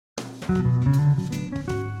Welcome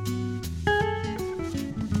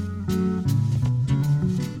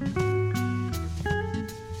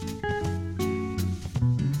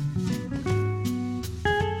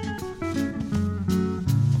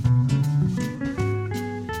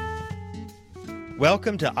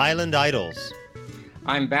to Island Idols.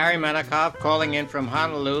 I'm Barry Menikoff calling in from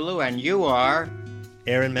Honolulu, and you are...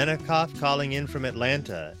 Aaron Menikoff calling in from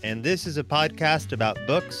Atlanta, and this is a podcast about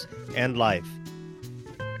books and life.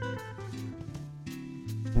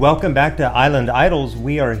 Welcome back to Island Idols.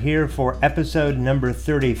 We are here for episode number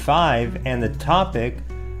 35, and the topic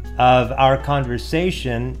of our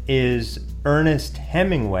conversation is Ernest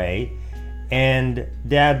Hemingway. And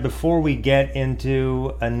Dad, before we get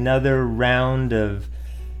into another round of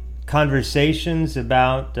conversations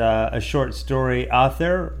about a short story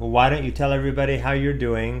author, why don't you tell everybody how you're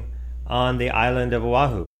doing on the island of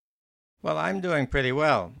Oahu? Well, I'm doing pretty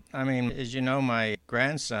well. I mean, as you know, my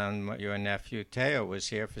grandson, your nephew, Teo, was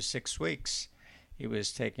here for 6 weeks. He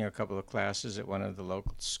was taking a couple of classes at one of the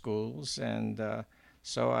local schools, and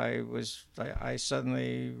so I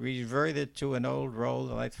suddenly reverted to an old role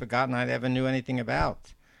that I'd forgotten I'd ever knew anything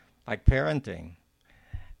about, like parenting.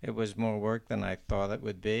 It was more work than I thought it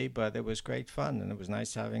would be, but it was great fun, and it was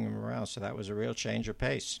nice having him around, so that was a real change of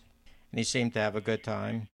pace. And he seemed to have a good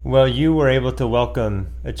time. Well, you were able to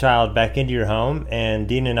welcome a child back into your home, and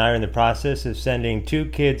Dean and I are in the process of sending 2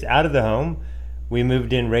 kids out of the home. We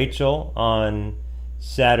moved in Rachel on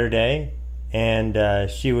Saturday,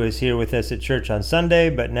 and she was here with us at church on Sunday,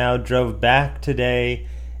 but now drove back today,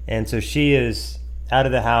 and so she is out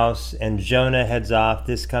of the house, and Jonah heads off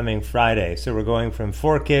this coming Friday. So we're going from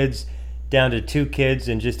 4 kids down to 2 kids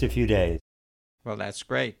in just a few days. Well, that's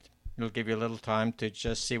great. It'll give you a little time to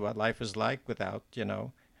just see what life is like without,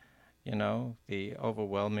 the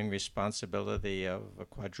overwhelming responsibility of a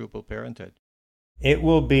quadruple parenthood. It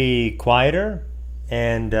will be quieter,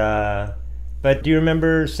 and but do you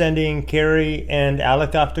remember sending Carrie and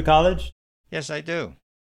Alec off to college? Yes, I do.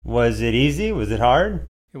 Was it easy? Was it hard?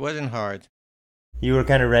 It wasn't hard. You were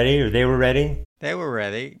kind of ready, or they were ready? They were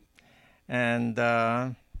ready, and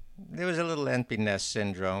there was a little empty nest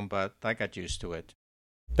syndrome, but I got used to it.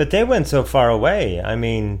 But they went so far away. I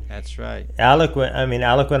mean, that's right. Alec went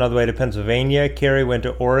all the way to Pennsylvania. Carrie went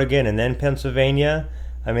to Oregon and then Pennsylvania.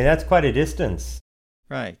 I mean, that's quite a distance.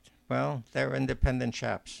 Right. Well, they're independent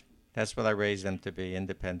chaps. That's what I raised them to be,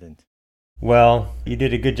 independent. Well, you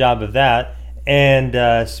did a good job of that.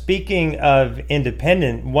 And speaking of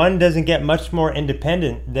independent, one doesn't get much more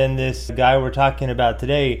independent than this guy we're talking about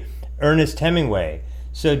today, Ernest Hemingway.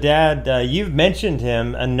 So, Dad, you've mentioned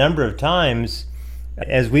him a number of times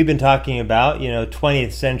as we've been talking about,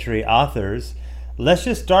 20th century authors. Let's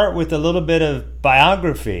just start with a little bit of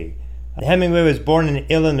biography. Hemingway was born in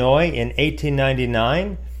Illinois in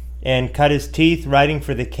 1899 and cut his teeth writing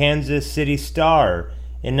for the Kansas City Star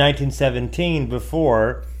in 1917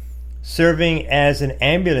 before serving as an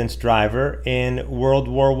ambulance driver in World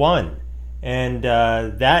War I. And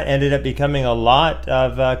that ended up becoming a lot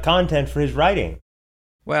of content for his writing.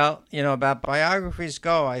 Well, about biographies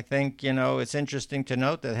go, I think, it's interesting to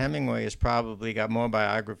note that Hemingway has probably got more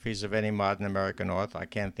biographies of any modern American author. I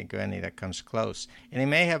can't think of any that comes close. And he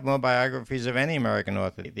may have more biographies of any American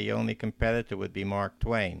author. The only competitor would be Mark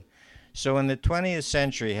Twain. So in the 20th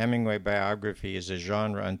century, Hemingway biography is a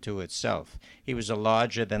genre unto itself. He was a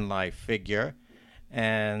larger-than-life figure,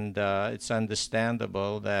 and it's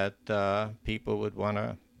understandable that people would want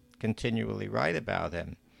to continually write about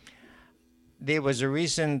him. There was a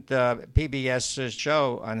recent PBS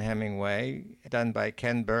show on Hemingway done by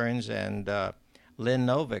Ken Burns and Lynn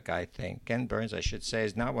Novick, I think. Ken Burns, I should say,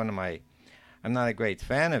 is not I'm not a great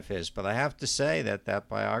fan of his, but I have to say that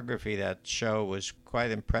biography, that show, was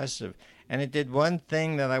quite impressive. And it did one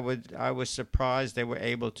thing that I was surprised they were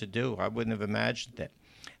able to do. I wouldn't have imagined it.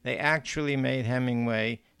 They actually made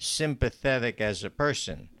Hemingway sympathetic as a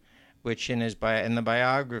person, which in the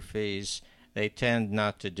biographies they tend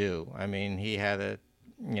not to do. I mean, he had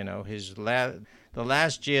the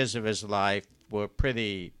last years of his life were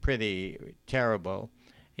pretty terrible.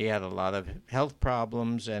 He had a lot of health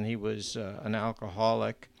problems, and he was an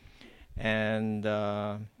alcoholic, and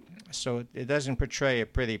so it doesn't portray a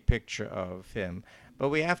pretty picture of him. But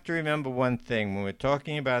we have to remember one thing. When we're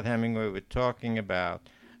talking about Hemingway, we're talking about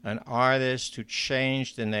an artist who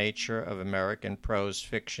changed the nature of American prose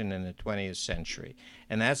fiction in the 20th century.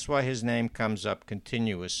 And that's why his name comes up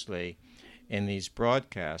continuously in these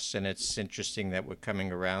broadcasts. And it's interesting that we're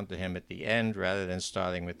coming around to him at the end rather than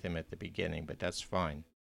starting with him at the beginning, but that's fine.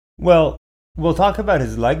 Well, We'll talk about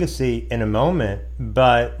his legacy in a moment,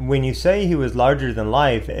 but when you say he was larger than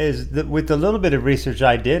life, with the little bit of research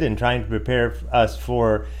I did in trying to prepare us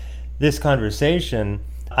for this conversation,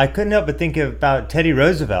 I couldn't help but think about Teddy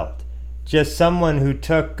Roosevelt, just someone who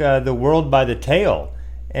took the world by the tail,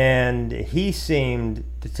 and he seemed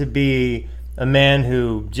to be a man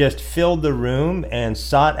who just filled the room and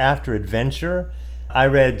sought after adventure. I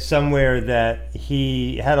read somewhere that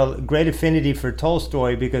he had a great affinity for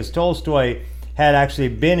Tolstoy because Tolstoy had actually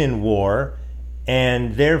been in war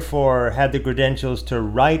and therefore had the credentials to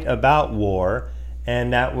write about war,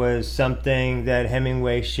 and that was something that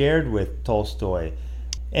Hemingway shared with Tolstoy.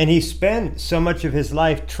 And he spent so much of his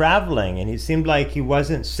life traveling, and he seemed like he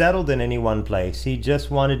wasn't settled in any one place. He just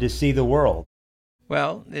wanted to see the world.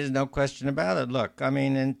 Well, there's no question about it. Look, I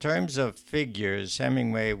mean, in terms of figures,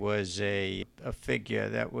 Hemingway was a figure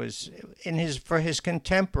that was, for his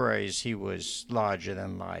contemporaries, he was larger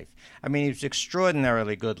than life. I mean, he was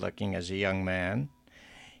extraordinarily good looking as a young man.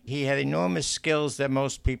 He had enormous skills that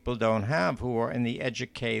most people don't have who are in the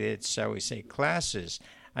educated, shall we say, classes.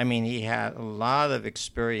 I mean, he had a lot of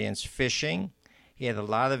experience fishing. He had a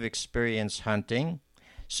lot of experience hunting.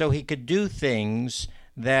 So he could do things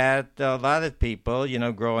that a lot of people,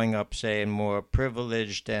 growing up, say, in more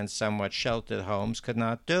privileged and somewhat sheltered homes could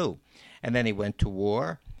not do. And then he went to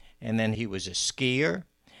war, and then he was a skier.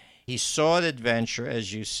 He sought adventure,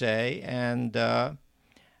 as you say, and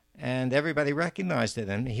everybody recognized it.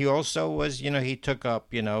 And he also was, he took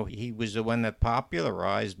up, he was the one that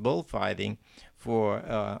popularized bullfighting for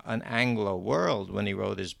an Anglo world when he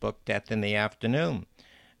wrote his book, Death in the Afternoon,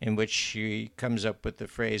 in which he comes up with the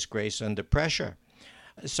phrase grace under pressure.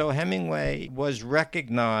 So Hemingway was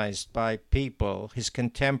recognized by people, his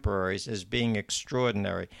contemporaries, as being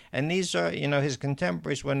extraordinary. And these are, his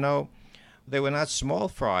contemporaries they were not small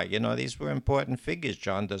fry. These were important figures.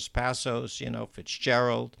 John Dos Passos,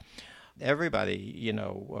 Fitzgerald. Everybody,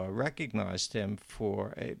 recognized him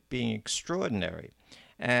for being extraordinary.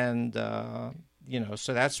 And,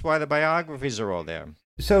 so that's why the biographies are all there.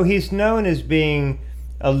 So he's known as being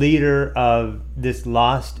a leader of this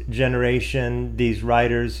lost generation, these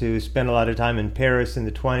writers who spent a lot of time in Paris in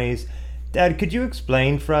the 20s. Dad, could you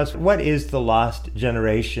explain for us what is the lost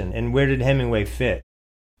generation and where did Hemingway fit?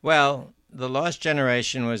 Well, the lost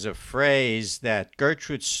generation was a phrase that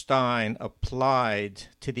Gertrude Stein applied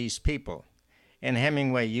to these people, and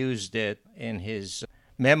Hemingway used it in his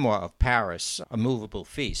memoir of Paris, A Movable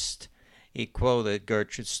Feast. He quoted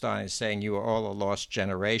Gertrude Stein as saying, "You are all a lost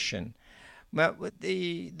generation." But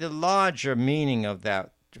the larger meaning of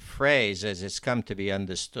that phrase, as it's come to be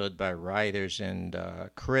understood by writers and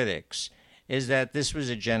critics, is that this was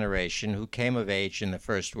a generation who came of age in the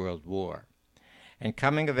First World War. And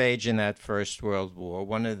coming of age in that First World War,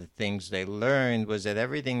 one of the things they learned was that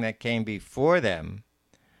everything that came before them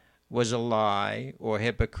was a lie or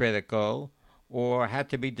hypocritical or had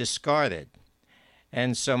to be discarded.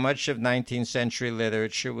 And so much of 19th century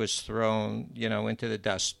literature was thrown, into the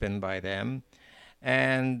dustbin by them.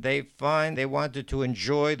 And they wanted to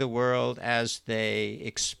enjoy the world as they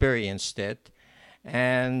experienced it.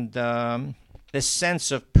 And the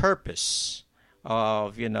sense of purpose,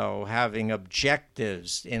 of, having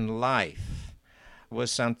objectives in life was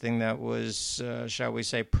something that was, shall we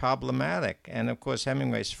say, problematic. And of course,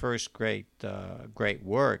 Hemingway's first great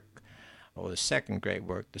work, or the second great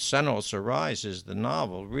work, The Sun Also Rises, the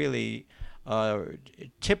novel, really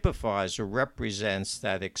typifies or represents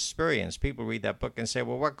that experience. People read that book and say,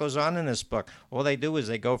 well, what goes on in this book? All they do is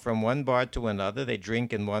they go from one bar to another. They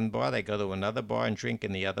drink in one bar. They go to another bar and drink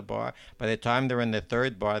in the other bar. By the time they're in the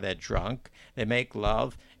third bar, they're drunk. They make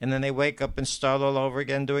love. And then they wake up and start all over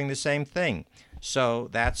again doing the same thing. So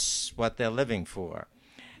that's what they're living for.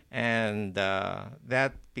 And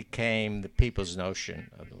that became the people's notion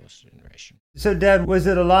of the lost generation. So, Dad, was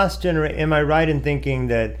it a lost generation? Am I right in thinking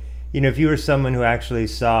that, if you were someone who actually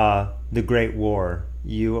saw the Great War,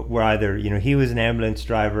 you were either, he was an ambulance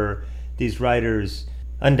driver, these writers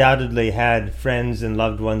undoubtedly had friends and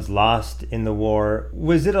loved ones lost in the war.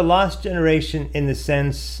 Was it a lost generation in the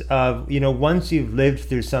sense of, once you've lived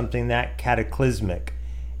through something that cataclysmic,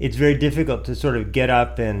 it's very difficult to sort of get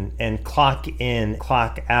up and clock in,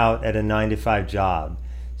 clock out at a 9-to-5 job.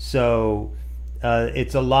 So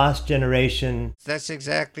it's a lost generation. That's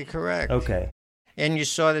exactly correct. Okay. And we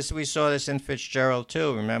saw this in Fitzgerald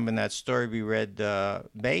too. Remember in that story we read,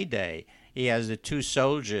 Mayday? He has the two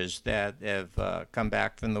soldiers that have come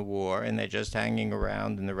back from the war, and they're just hanging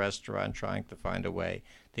around in the restaurant trying to find a way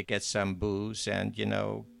to get some booze and,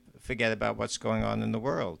 forget about what's going on in the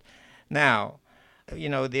world. Now,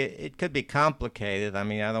 it could be complicated. I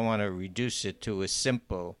mean, I don't want to reduce it to a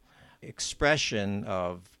simple expression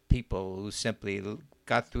of people who simply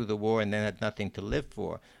got through the war and then had nothing to live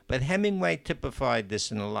for. But Hemingway typified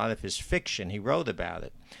this in a lot of his fiction. He wrote about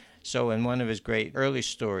it. So in one of his great early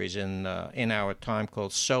stories in Our Time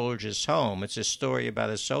called Soldier's Home, it's a story about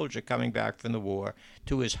a soldier coming back from the war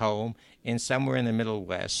to his home in somewhere in the Middle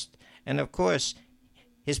West. And of course,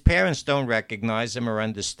 his parents don't recognize him or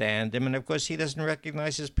understand him, and of course he doesn't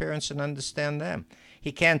recognize his parents and understand them.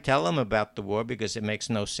 He can't tell them about the war because it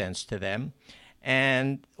makes no sense to them,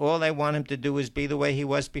 and all they want him to do is be the way he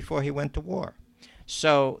was before he went to war.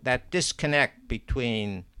 So that disconnect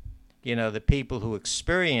between, the people who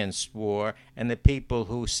experienced war and the people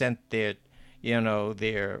who sent their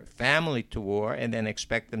family to war and then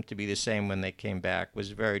expect them to be the same when they came back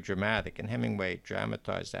was very dramatic, and Hemingway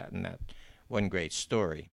dramatized that in that one great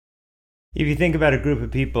story. If you think about a group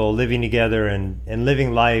of people living together and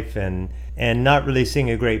living life and not really seeing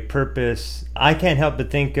a great purpose, I can't help but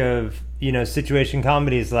think of, situation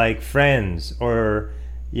comedies like Friends or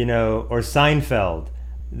Seinfeld.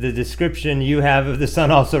 The description you have of The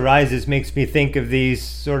Sun Also Rises makes me think of these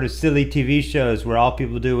sort of silly TV shows where all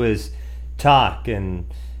people do is talk and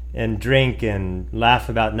drink and laugh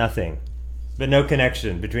about nothing, but no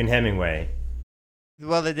connection between Hemingway.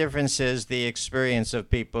 Well, the difference is the experience of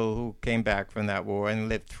people who came back from that war and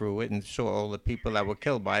lived through it and saw all the people that were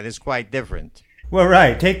killed by it is quite different. Well,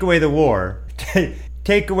 right. Take away the war.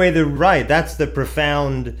 Take away the right. That's the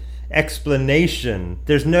profound explanation.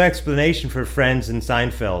 There's no explanation for Friends and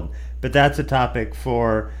Seinfeld, but that's a topic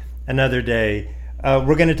for another day.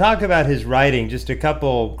 We're going to talk about his writing, just a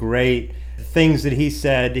couple great things that he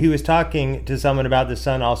said. He was talking to someone about The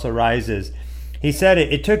Sun Also Rises. He said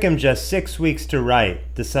it took him just 6 weeks to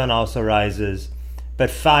write The Sun Also Rises, but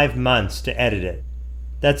 5 months to edit it.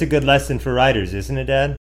 That's a good lesson for writers, isn't it,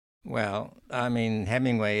 Dad? Well,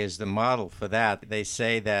 Hemingway is the model for that. They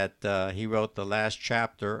say that he wrote the last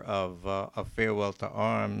chapter of A Farewell to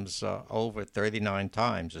Arms over 39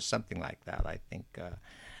 times or something like that. I think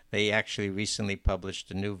they actually recently published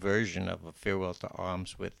a new version of A Farewell to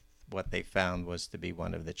Arms with what they found was to be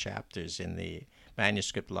one of the chapters in the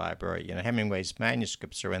manuscript library. Hemingway's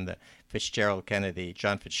manuscripts are in the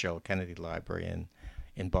John Fitzgerald Kennedy Library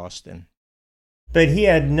in Boston. But he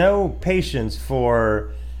had no patience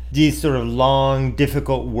for these sort of long,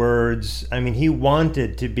 difficult words. He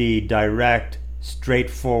wanted to be direct,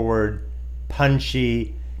 straightforward,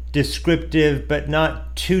 punchy, descriptive, but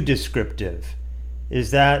not too descriptive.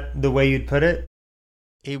 Is that the way you'd put it?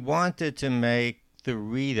 He wanted to make the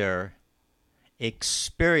reader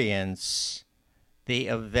experience the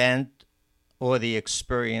event or the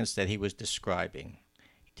experience that he was describing.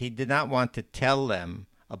 He did not want to tell them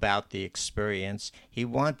about the experience. He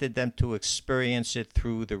wanted them to experience it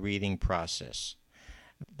through the reading process.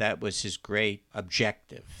 That was his great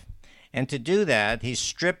objective. And to do that, he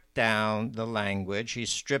stripped down the language, he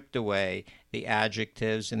stripped away the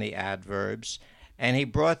adjectives and the adverbs, and he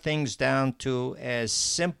brought things down to as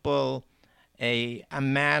simple a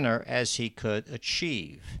manner as he could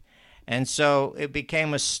achieve. And so it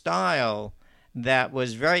became a style that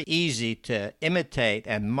was very easy to imitate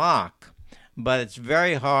and mock, but it's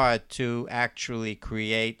very hard to actually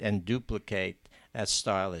create and duplicate that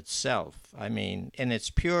style itself. In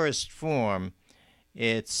its purest form,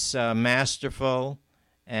 it's masterful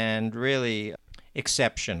and really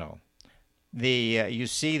exceptional. You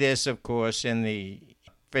see this, of course, in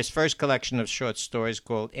his first collection of short stories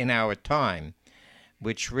called In Our Time,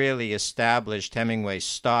 which really established Hemingway's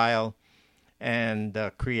style and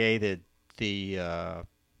created the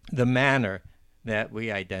manner that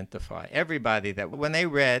we identify. Everybody that, when they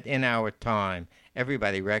read In Our Time,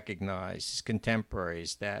 everybody recognized, his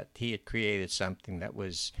contemporaries, that he had created something that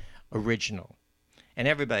was original. And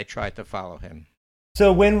everybody tried to follow him.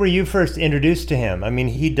 So when were you first introduced to him?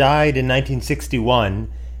 He died in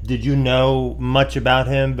 1961. Did you know much about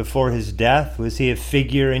him before his death? Was he a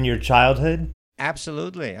figure in your childhood?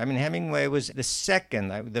 Absolutely. Hemingway was the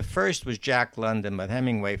second. The first was Jack London, but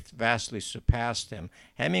Hemingway vastly surpassed him.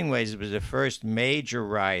 Hemingway was the first major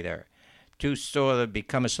writer to sort of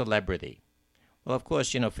become a celebrity. Well, of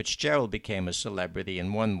course, Fitzgerald became a celebrity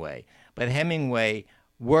in one way, but Hemingway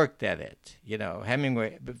worked at it.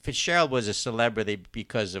 Fitzgerald was a celebrity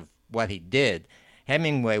because of what he did.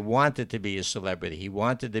 Hemingway wanted to be a celebrity. He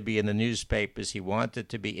wanted to be in the newspapers. He wanted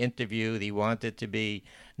to be interviewed. He wanted to be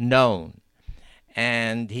known.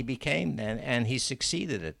 And he became, and he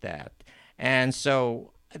succeeded at that. And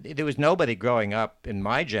so there was nobody growing up in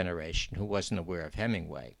my generation who wasn't aware of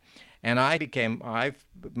Hemingway. And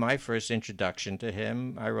my first introduction to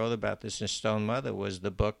him, I wrote about this in Stone Mother, was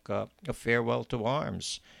the book A Farewell to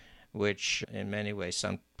Arms which in many ways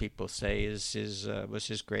some people say was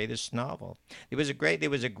his greatest novel. There was a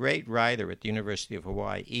great writer at the University of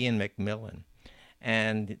Hawaii, Ian McMillan,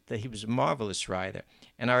 and he was a marvelous writer.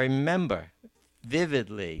 And I remember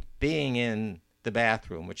vividly being in the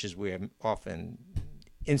bathroom, which is where often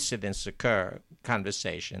incidents occur,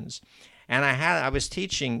 conversations, and I was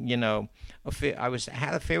teaching, had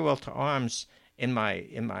a farewell to arms in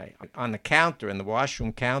my on the counter, in the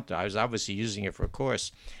washroom counter. I was obviously using it for a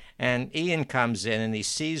course, and Ian comes in and he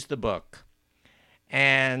sees the book,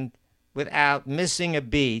 and without missing a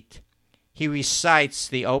beat, he recites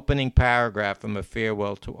the opening paragraph from A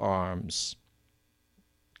Farewell to Arms,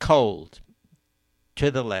 cold, to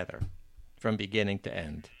the letter, from beginning to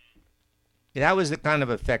end. That was the kind of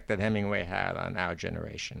effect that Hemingway had on our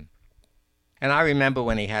generation. And I remember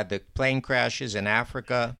when he had the plane crashes in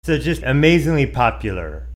Africa. So just amazingly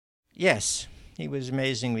popular. Yes, he was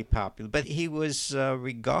amazingly popular. But he was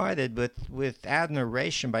regarded with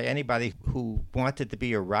admiration by anybody who wanted to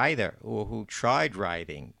be a writer or who tried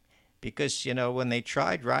writing. Because, when they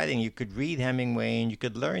tried writing, you could read Hemingway and you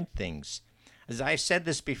could learn things. As I've said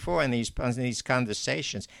this before in these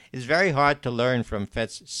conversations, it's very hard to learn from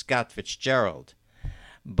Scott Fitzgerald.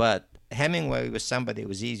 But Hemingway was somebody who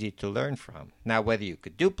was easy to learn from. Now, whether you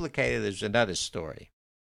could duplicate it is another story.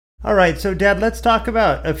 All right, so Dad, let's talk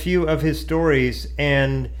about a few of his stories.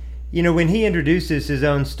 And, when he introduces his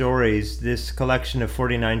own stories, this collection of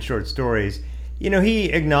 49 short stories, he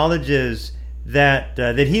acknowledges that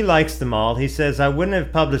he likes them all. He says, I wouldn't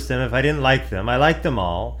have published them if I didn't like them. I like them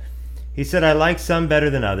all. He said, I like some better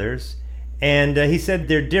than others. And he said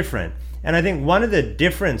they're different. And I think one of the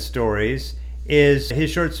different stories is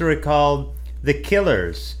his short story called The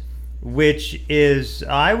Killers, which is,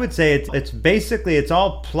 I would say, it's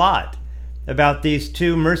all plot about these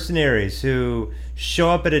two mercenaries who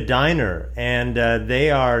show up at a diner, and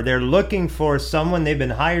they're looking for someone they've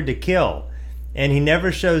been hired to kill, and he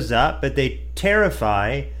never shows up, but they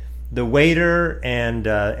terrify the waiter and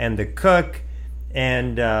the cook,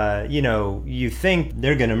 and you think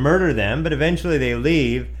they're going to murder them, but eventually they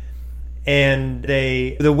leave. And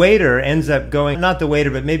the waiter ends up going, not the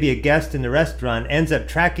waiter, but maybe a guest in the restaurant, ends up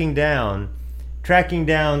tracking down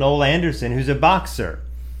Ole Anderson, who's a boxer.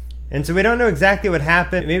 And so we don't know exactly what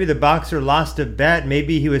happened. Maybe the boxer lost a bet.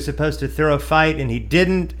 Maybe he was supposed to throw a fight and he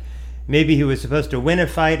didn't. Maybe he was supposed to win a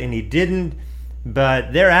fight and he didn't.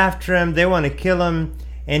 But they're after him. They want to kill him.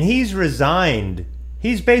 And he's resigned.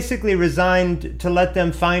 He's basically resigned to let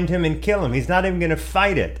them find him and kill him. He's not even going to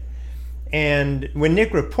fight it. And when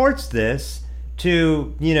Nick reports this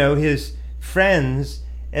to, his friends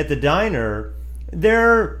at the diner,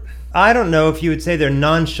 I don't know if you would say they're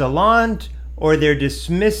nonchalant or they're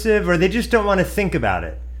dismissive or they just don't want to think about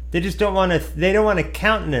it. They don't want to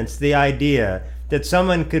countenance the idea that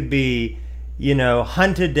someone could be,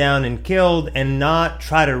 hunted down and killed and not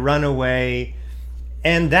try to run away.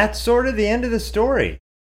 And that's sort of the end of the story.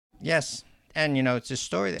 Yes. And, it's a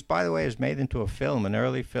story that, by the way, was made into a film, an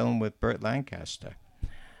early film with Burt Lancaster.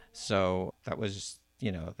 So that was,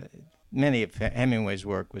 many of Hemingway's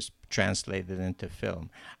work was translated into film.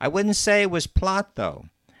 I wouldn't say it was plot, though.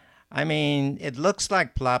 I mean, it looks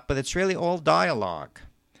like plot, but it's really all dialogue.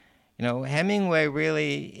 Hemingway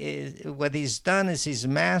really, what he's done is he's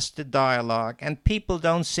mastered dialogue, and people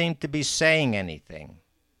don't seem to be saying anything.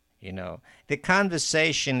 The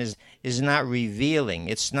conversation is not revealing.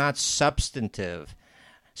 It's not substantive.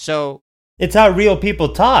 So it's how real people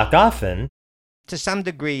talk often. To some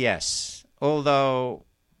degree, yes. Although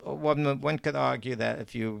one could argue that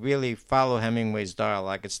if you really follow Hemingway's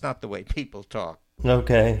dialogue, it's not the way people talk.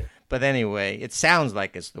 Okay. But anyway, it sounds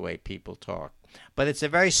like it's the way people talk. But it's a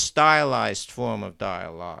very stylized form of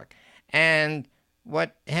dialogue. And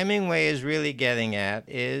what Hemingway is really getting at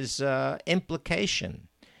is implication.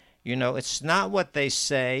 It's not what they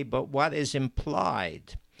say, but what is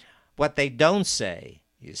implied. What they don't say,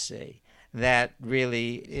 you see, that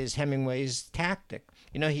really is Hemingway's tactic.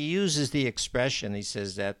 He uses the expression, he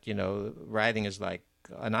says that, writing is like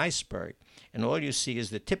an iceberg, and all you see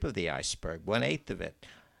is the tip of the iceberg, 1/8 of it.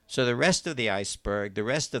 So the rest of the iceberg, the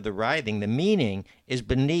rest of the writing, the meaning is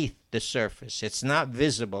beneath the surface. It's not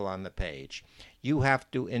visible on the page. You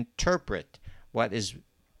have to interpret what is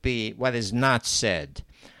not said.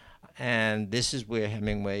 And this is where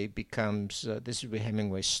Hemingway becomes, this is where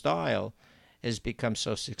Hemingway's style has become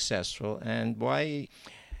so successful. And why,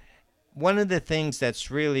 one of the things that's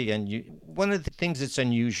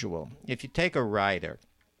unusual, if you take a writer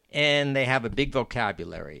and they have a big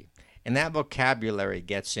vocabulary, and that vocabulary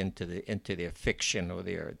gets into their fiction or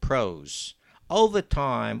their prose, over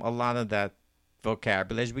time, a lot of that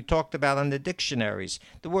vocabulary, as we talked about on the dictionaries.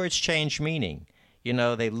 The words change meaning.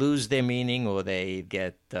 They lose their meaning, or they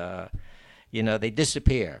get, they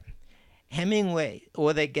disappear. Hemingway,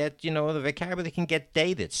 or they get, the vocabulary can get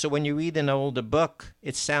dated. So when you read an older book,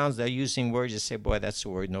 it sounds they're using words, you say, boy, that's a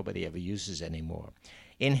word nobody ever uses anymore.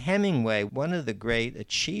 In Hemingway, one of the great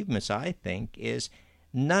achievements, I think, is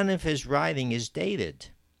none of his writing is dated.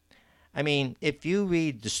 I mean, if you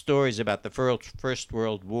read the stories about the First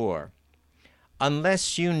World War,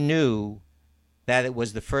 unless you knew that it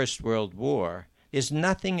was the First World War, there's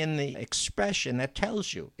nothing in the expression that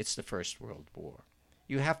tells you it's the First World War.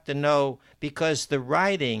 You have to know, because the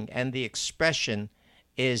writing and the expression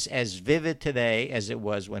is as vivid today as it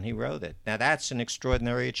was when he wrote it. Now, that's an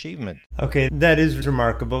extraordinary achievement. Okay, that is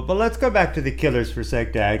remarkable. But let's go back to the Killers for a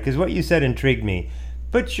sec, Dad, because what you said intrigued me.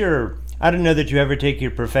 I don't know that you ever take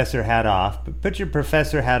your professor hat off, but put your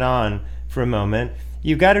professor hat on for a moment.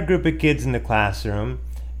 You've got a group of kids in the classroom.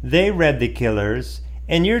 They read the Killers,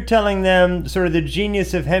 and you're telling them sort of the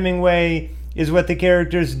genius of Hemingway is what the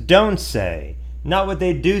characters don't say. Not what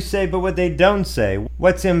they do say, but what they don't say.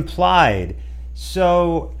 What's implied.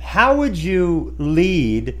 So how would you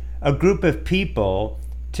lead a group of people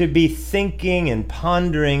to be thinking and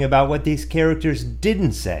pondering about what these characters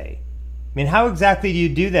didn't say? I mean, how exactly do you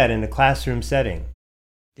do that in a classroom setting?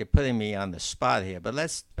 You're putting me on the spot here, but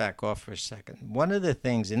let's back off for a second. One of the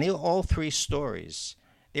things, in all three stories,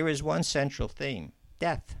 there is one central theme: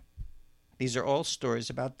 death. These are all stories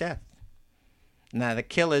about death. Now, The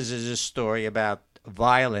Killers is a story about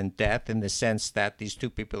violent death in the sense that these two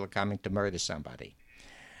people are coming to murder somebody.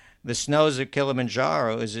 The Snows of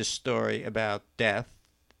Kilimanjaro is a story about death,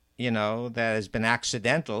 that has been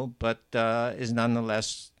accidental, but is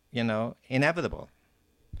nonetheless, inevitable.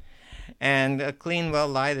 And A Clean,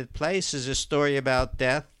 Well-Lighted Place is a story about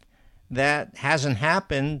death that hasn't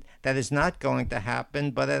happened, that is not going to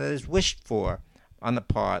happen, but that is wished for on the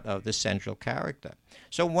part of the central character.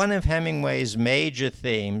 So one of Hemingway's major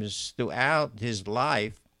themes throughout his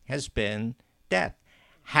life has been death.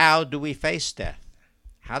 How do we face death?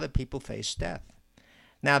 How do people face death?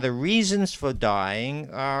 Now, the reasons for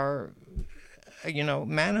dying are,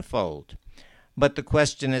 manifold. But the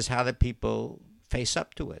question is, how do people face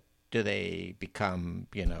up to it? Do they become,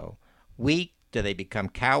 weak? Do they become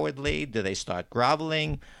cowardly? Do they start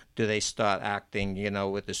groveling? Do they start acting,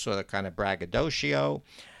 with this sort of kind of braggadocio?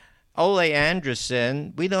 Ole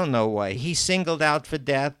Anderson, we don't know why. He's singled out for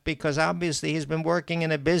death because obviously he's been working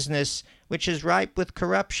in a business which is ripe with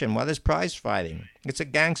corruption. What is prize fighting? It's a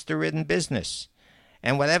gangster-ridden business.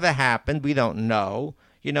 And whatever happened, we don't know.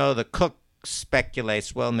 The cook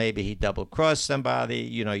speculates, well, maybe he double-crossed somebody.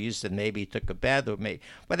 You said maybe he took a bet, or maybe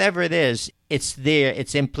whatever it is, it's there,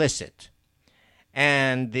 it's implicit.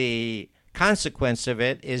 And the consequence of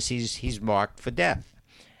it is he's marked for death.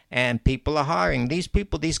 And people are hiring. These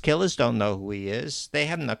people, these killers don't know who he is. They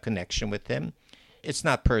have no connection with him. It's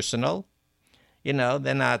not personal. They're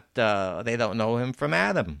not, they don't know him from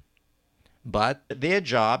Adam. But their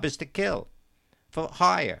job is to kill for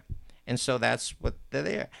hire. And so that's what they're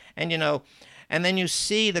there. And then you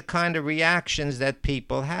see the kind of reactions that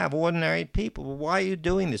people have, ordinary people. Well, why are you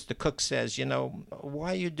doing this? The cook says,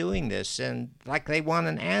 why are you doing this? And like they want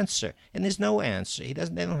an answer. And there's no answer. They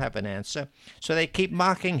don't have an answer. So they keep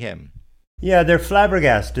mocking him. Yeah, they're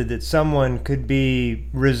flabbergasted that someone could be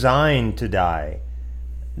resigned to die.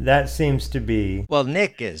 That seems to be... Well,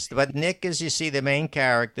 Nick is. But Nick is, you see, the main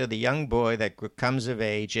character, the young boy that comes of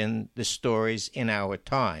age in the stories in our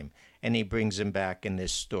time. And he brings him back in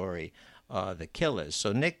this story. The Killers.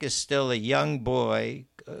 So Nick is still a young boy,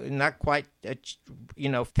 not quite,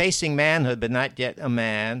 facing manhood, but not yet a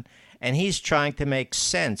man. And he's trying to make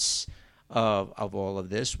sense of all of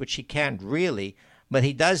this, which he can't really. But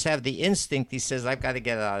he does have the instinct. He says, I've got to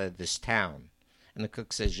get out of this town. And the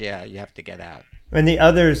cook says, yeah, you have to get out. And the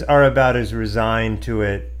others are about as resigned to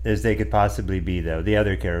it as they could possibly be, though. The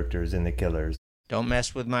other characters in The Killers. Don't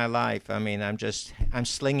mess with my life. I mean, I'm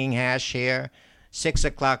slinging hash here. 6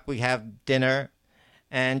 o'clock we have dinner,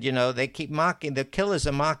 and they keep mocking. The killers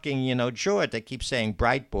are mocking, George. They keep saying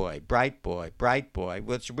bright boy, bright boy, bright boy.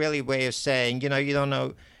 Well, it's really a way of saying, you don't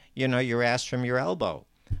know, your ass from your elbow.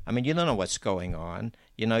 I mean, you don't know what's going on.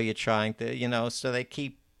 You're trying to, so they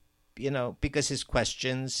keep, because his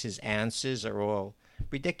questions, his answers are all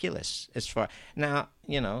ridiculous as far now,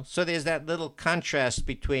 so there's that little contrast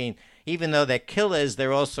between, even though they're killers,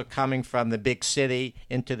 they're also coming from the big city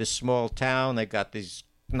into the small town. They've got these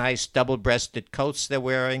nice double-breasted coats they're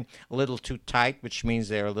wearing, a little too tight, which means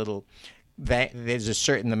they're a little, there's a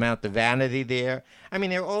certain amount of vanity there. I mean,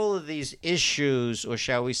 there are all of these issues, or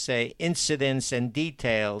shall we say incidents and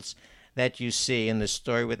details that you see in the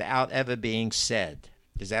story without ever being said.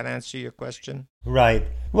 Does that answer your question? Right.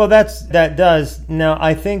 Well, that does. Now,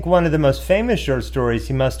 I think one of the most famous short stories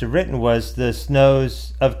he must have written was The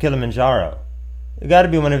Snows of Kilimanjaro. It got to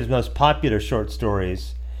be one of his most popular short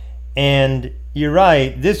stories. And you're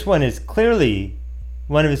right, this one is clearly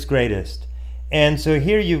one of his greatest. And so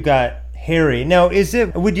here you've got Harry. Now,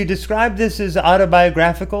 would you describe this as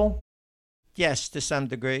autobiographical? Yes, to some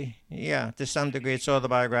degree. Yeah, to some degree it's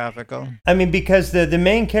autobiographical. I mean, because the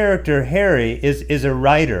main character, Harry, is a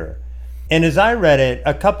writer. And as I read it,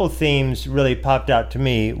 a couple themes really popped out to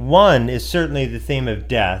me. One is certainly the theme of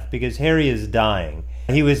death, because Harry is dying.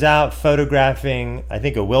 He was out photographing, I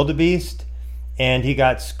think, a wildebeest, and he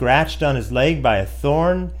got scratched on his leg by a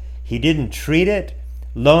thorn. He didn't treat it.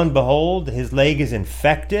 Lo and behold, his leg is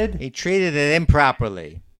infected. He treated it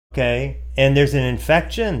improperly. Okay, and there's an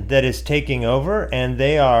infection that is taking over, and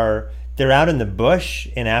they're out in the bush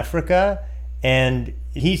in Africa, and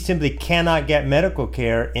he simply cannot get medical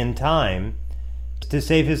care in time to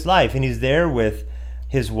save his life. And he's there with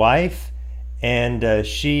his wife, and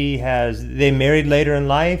they married later in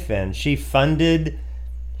life, and she funded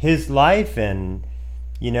his life, and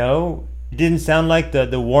it didn't sound like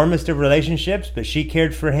the warmest of relationships, but she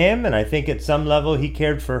cared for him, and I think at some level he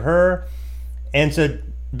cared for her. And so,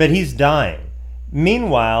 but he's dying.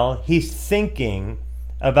 Meanwhile, he's thinking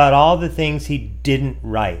about all the things he didn't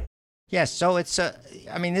write. Yes, so this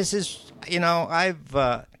is, I've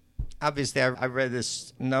obviously I've read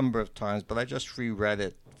this a number of times, but I just reread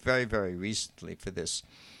it very, very recently for this.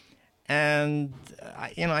 And,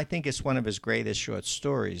 I think it's one of his greatest short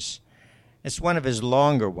stories. It's one of his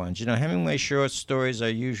longer ones. Hemingway's short stories are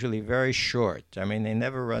usually very short. I mean, they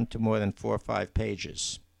never run to more than 4 or 5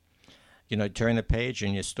 pages. Turn a page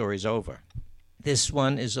and your story's over. This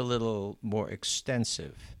one is a little more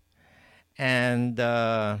extensive. And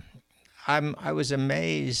I was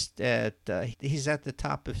amazed at he's at the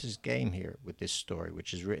top of his game here with this story,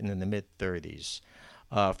 which is written in the mid-30s.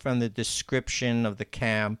 From the description of the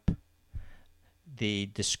camp, the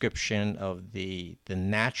description of the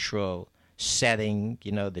natural setting,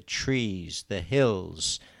 the trees, the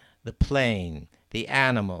hills, the plain, the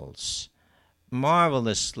animals,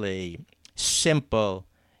 marvelously simple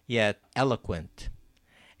yet eloquent.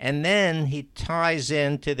 And then he ties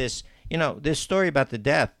into this, this story about the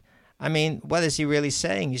death. I mean, what is he really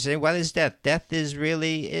saying? He's saying, what is death? Death is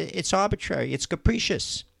really, it's arbitrary. It's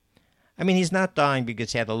capricious. I mean, he's not dying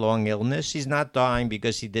because he had a long illness. He's not dying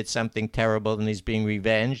because he did something terrible and he's being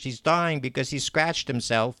revenged. He's dying because he scratched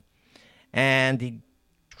himself and he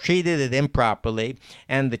treated it improperly.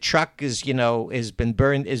 And the truck has been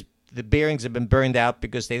burned, the bearings have been burned out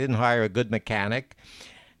because they didn't hire a good mechanic.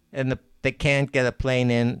 And they can't get a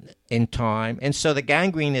plane in time. And so the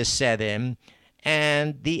gangrene is set in.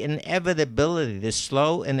 And the inevitability, the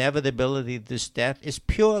slow inevitability of this death is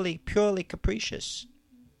purely capricious,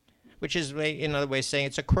 which is another way of saying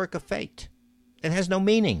it's a quirk of fate. It has no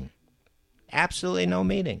meaning, absolutely no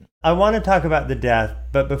meaning. I want to talk about the death,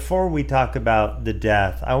 but before we talk about the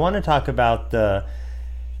death, I want to talk about the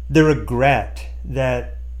regret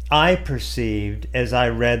that I perceived as I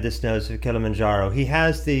read The Snows of Kilimanjaro. He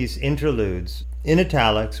has these interludes in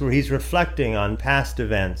italics where he's reflecting on past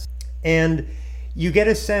events, and you get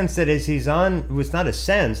a sense that as he's on, it was not a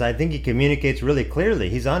sense, I think he communicates really clearly.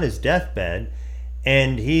 He's on his deathbed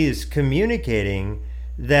and he is communicating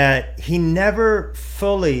that he never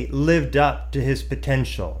fully lived up to his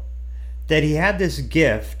potential, that he had this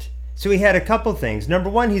gift. So he had a couple things. Number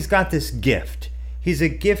one, he's got this gift. He's a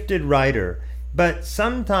gifted writer, but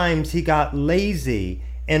sometimes he got lazy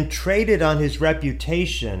and traded on his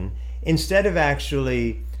reputation instead of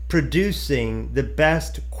actually producing the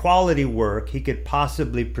best quality work he could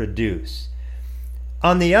possibly produce.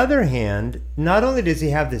 On the other hand, not only does he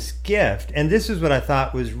have this gift, and this is what I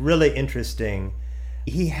thought was really interesting,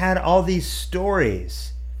 he had all these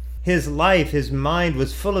stories. His life, his mind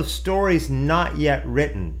was full of stories not yet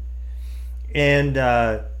written. And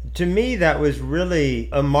to me, that was really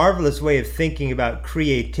a marvelous way of thinking about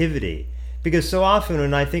creativity. Because so often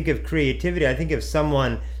when I think of creativity, I think of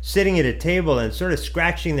someone sitting at a table and sort of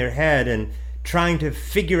scratching their head and trying to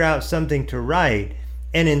figure out something to write.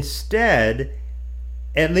 And instead,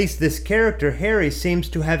 at least this character, Harry, seems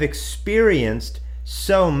to have experienced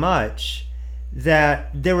so much that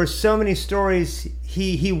there were so many stories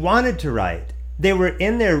he wanted to write. They were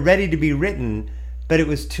in there ready to be written, but it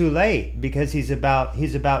was too late because he's about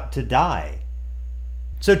to die.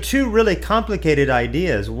 So two really complicated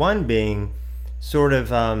ideas, one being sort of...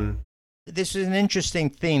 This is an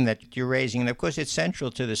interesting theme that you're raising, and of course it's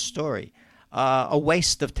central to the story. A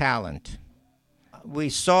waste of talent. we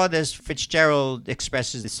saw this. Fitzgerald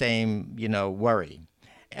expresses the same, worry.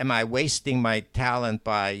 Am I wasting my talent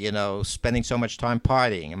by, spending so much time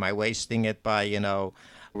partying? Am I wasting it by,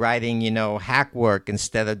 writing, hack work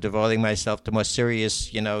instead of devoting myself to more serious,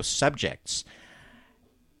 subjects?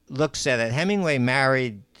 Looks at it. Hemingway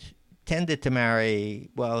tended to marry,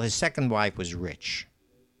 well, his second wife was rich.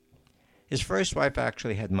 His first wife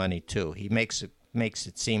actually had money too. He makes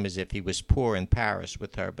it seem as if he was poor in Paris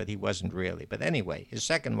with her, but he wasn't really. But anyway, his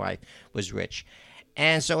second wife was rich.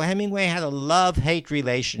 And so Hemingway had a love-hate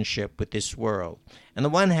relationship with this world. On the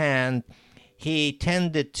one hand, he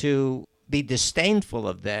tended to be disdainful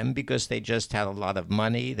of them because they just had a lot of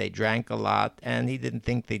money, they drank a lot, and he didn't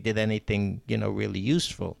think they did anything, really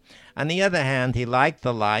useful. On the other hand, he liked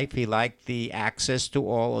the life, he liked the access to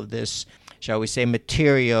all of this, shall we say,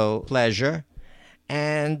 material pleasure,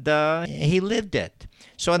 and he lived it.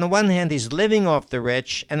 So on the one hand, he's living off the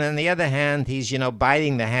rich, and on the other hand, he's,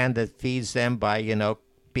 biting the hand that feeds them by,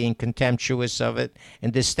 being contemptuous of it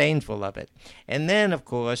and disdainful of it. And then, of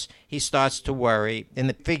course, he starts to worry. In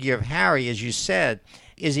the figure of Harry, as you said,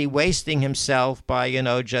 is he wasting himself by,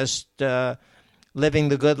 just living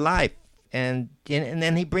the good life? And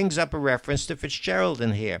then he brings up a reference to Fitzgerald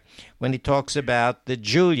in here when he talks about the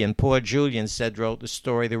Julian. Poor Julian wrote the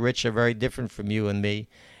story, "The rich are very different from you and me."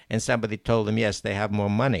 And somebody told him, yes, they have more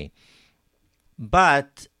money.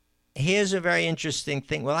 But here's a very interesting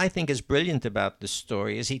thing. What I think is brilliant about this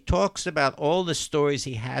story is he talks about all the stories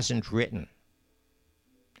he hasn't written.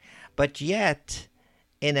 But yet,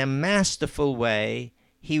 in a masterful way,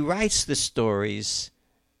 he writes the stories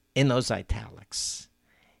in those italics.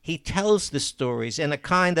 He tells the stories in a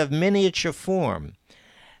kind of miniature form,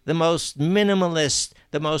 the most minimalist,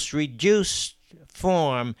 the most reduced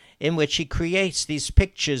form in which he creates these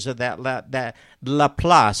pictures of that La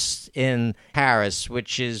Place in Paris,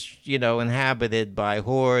 which is, inhabited by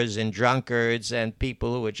whores and drunkards and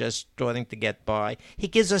people who are just starting to get by. He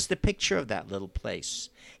gives us the picture of that little place.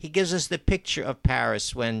 He gives us the picture of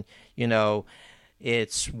Paris when,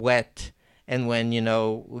 it's wet and when,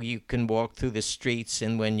 you can walk through the streets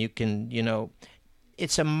and when you can,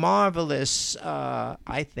 it's a marvelous,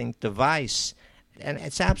 I think, device. And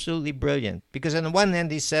it's absolutely brilliant because on the one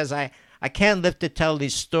hand he says, I can't live to tell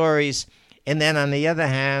these stories, and then on the other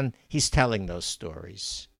hand he's telling those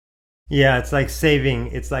stories. Yeah, it's like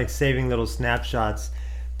saving little snapshots.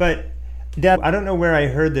 But Dad, I don't know where I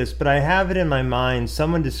heard this, but I have it in my mind,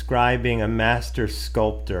 someone describing a master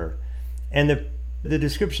sculptor. And the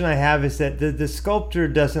description I have is that the sculptor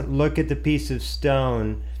doesn't look at the piece of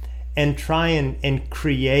stone and try and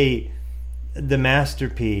create the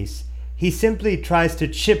masterpiece. He simply tries to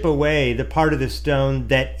chip away the part of the stone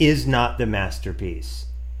that is not the masterpiece.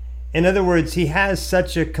 In other words, he has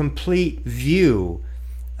such a complete view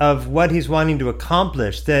of what he's wanting to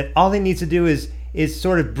accomplish that all he needs to do is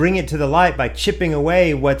sort of bring it to the light by chipping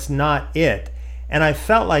away what's not it. And I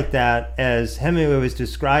felt like that as Hemingway was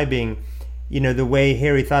describing, the way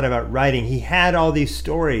Harry thought about writing. He had all these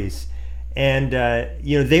stories and,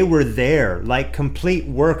 they were there like complete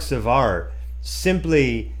works of art,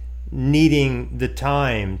 simply needing the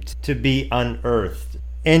time to be unearthed.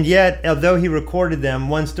 And yet, although he recorded them,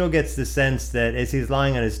 one still gets the sense that as he's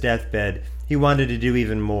lying on his deathbed, he wanted to do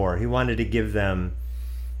even more. He wanted to give them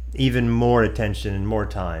even more attention and more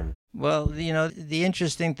time. Well, the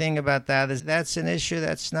interesting thing about that is that's an issue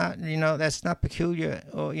that's not, that's not peculiar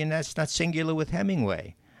or, that's not singular with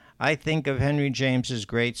Hemingway. I think of Henry James's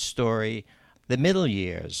great story, The Middle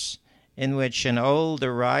Years, in which an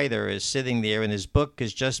older writer is sitting there and his book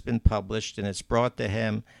has just been published and it's brought to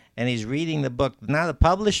him and he's reading the book, not a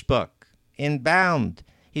published book, in bound.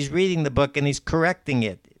 He's reading the book and he's correcting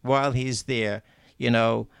it while he's there,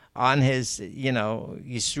 on his,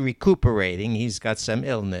 he's recuperating. He's got some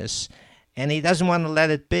illness and he doesn't want to let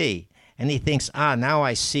it be. And he thinks, now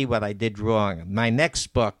I see what I did wrong. My next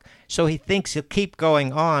book. So he thinks he'll keep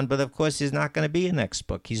going on, but of course there's not going to be a next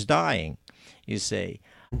book. He's dying, you see.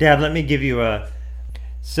 Dad, let me give you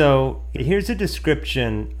so here's a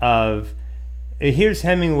description here's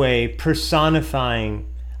Hemingway personifying,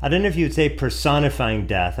 I don't know if you would say personifying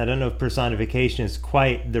death. I don't know if personification is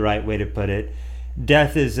quite the right way to put it.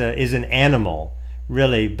 Death is an animal,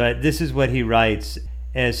 really, but this is what he writes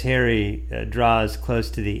as Harry draws close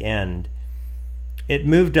to the end. It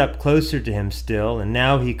moved up closer to him still, and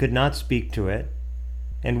now he could not speak to it.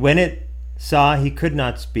 And when it saw he could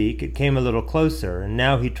not speak, it came a little closer, and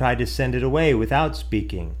now he tried to send it away without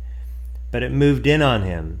speaking. But it moved in on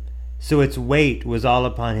him, so its weight was all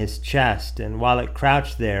upon his chest, and while it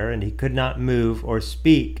crouched there and he could not move or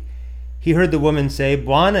speak, he heard the woman say,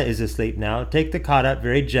 "Bwana is asleep now, take the cot up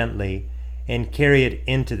very gently, and carry it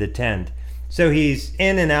into the tent. So he's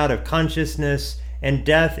in and out of consciousness, and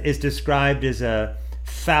death is described as a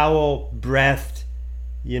foul-breathed,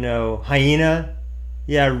 hyena.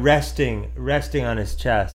 Yeah, resting on his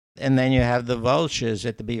chest. And then you have the vultures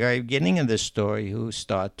at the very beginning of the story who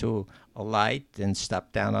start to alight and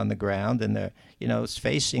step down on the ground, and they're, it's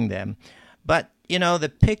facing them. But,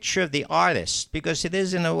 the picture of the artist, because it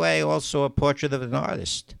is in a way also a portrait of an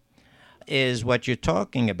artist, is what you're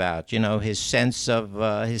talking about. His sense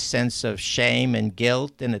of shame and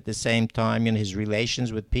guilt, and at the same time, his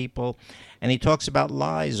relations with people. And he talks about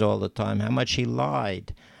lies all the time, how much he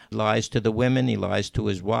lied. He lies to the women, he lies to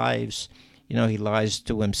his wives, he lies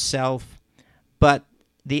to himself. But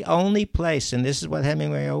the only place, and this is what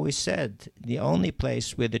Hemingway always said, the only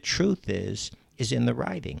place where the truth is in the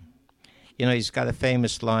writing. He's got a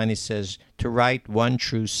famous line, he says, to write one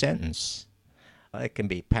true sentence. It can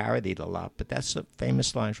be parodied a lot, but that's a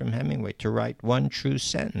famous line from Hemingway, to write one true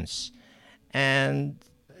sentence. And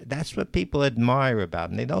that's what people admire about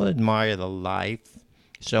him. They don't admire the life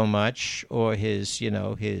so much, or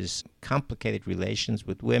his complicated relations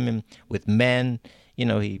with women, with men.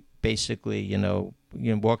 He basically,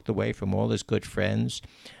 walked away from all his good friends.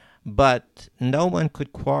 But no one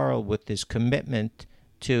could quarrel with his commitment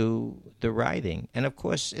to the writing. And of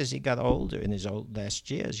course, as he got older, in his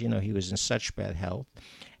last years, he was in such bad health,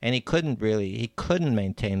 and he couldn't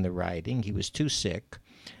maintain the writing. He was too sick,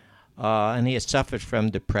 and he had suffered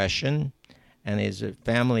from depression, and he has a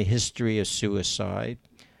family history of suicide.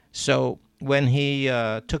 So when he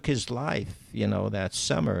took his life, that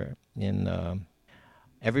summer,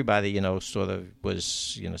 everybody, sort of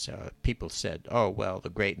was, people said, oh, well,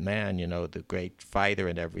 the great man, the great fighter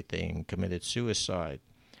and everything, committed suicide.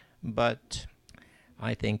 But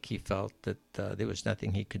I think he felt that there was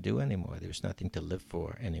nothing he could do anymore. There was nothing to live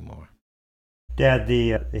for anymore. Dad,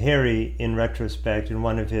 the Harry, in retrospect, in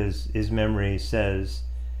one of his memories, says,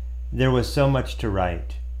 there was so much to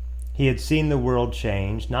write. He had seen the world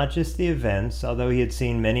change, not just the events, although he had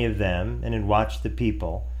seen many of them and had watched the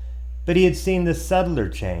people, but he had seen the subtler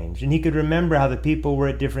change, and he could remember how the people were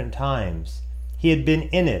at different times. He had been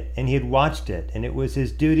in it, and he had watched it, and it was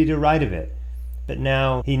his duty to write of it. But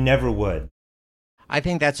now he never would. I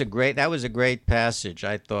think that was a great passage,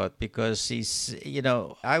 I thought, because he's,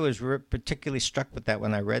 I was particularly struck with that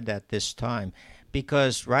when I read that this time,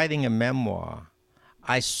 because writing a memoir,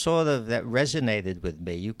 I sort of, that resonated with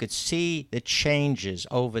me. You could see the changes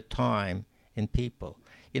over time in people.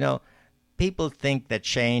 People think that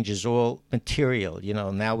change is all material.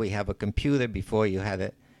 Now we have a computer, before you had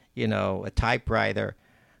a typewriter,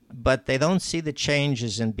 but they don't see the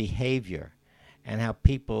changes in behavior and how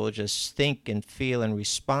people just think and feel and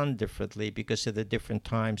respond differently because of the different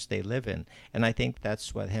times they live in. And I think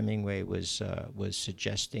that's what Hemingway was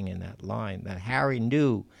suggesting in that line, that Harry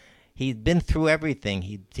knew. He'd been through everything.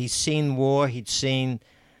 He'd seen war. He'd seen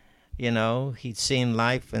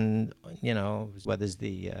life, and what is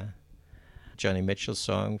the Joni Mitchell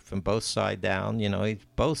song, From Both Sides Down?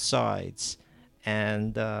 Both sides,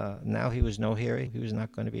 and now he was no hero. He was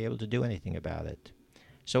not going to be able to do anything about it.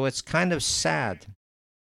 So it's kind of sad.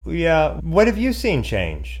 Yeah. What have you seen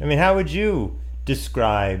change? I mean, how would you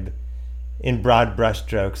describe, in broad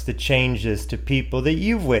brushstrokes, the changes to people that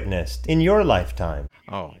you've witnessed in your lifetime?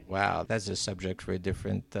 Oh, wow. That's a subject for a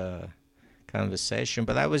different conversation.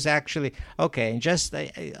 But I was actually, okay,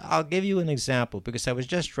 and I'll give you an example, because I was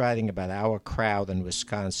just writing about our crowd in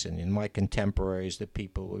Wisconsin, and my contemporaries, the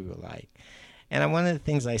people we were like. And one of the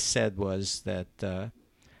things I said was that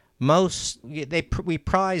we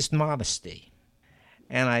prized modesty.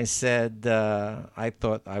 And I said, I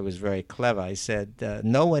thought I was very clever. I said,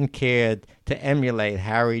 no one cared to emulate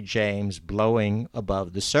Harry James blowing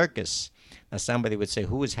above the circus. Now, somebody would say,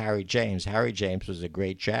 who was Harry James? Harry James was a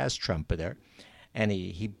great jazz trumpeter, and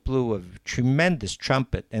he blew a tremendous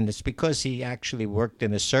trumpet. And it's because he actually worked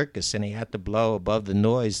in a circus, and he had to blow above the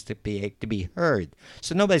noise to be heard.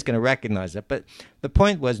 So nobody's going to recognize it. But the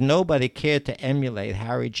point was, nobody cared to emulate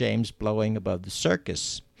Harry James blowing above the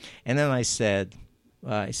circus. And then I said,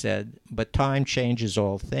 but time changes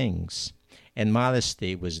all things, and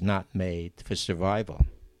modesty was not made for survival.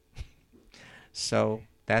 So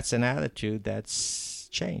that's an attitude that's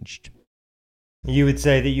changed. You would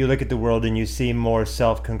say that you look at the world and you see more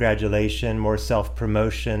self-congratulation, more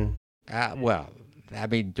self-promotion? Well, I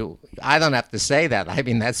mean, I don't have to say that. I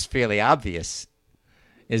mean, that's fairly obvious,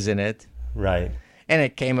 isn't it? Right. And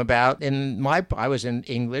it came about I was in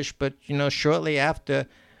English, but, shortly after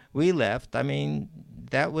we left, I mean,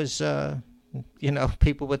 that was,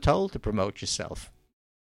 people were told to promote yourself.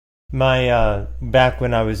 My back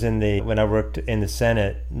when I worked in the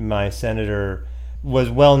Senate, my senator was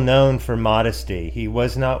well known for modesty. He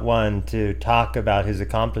was not one to talk about his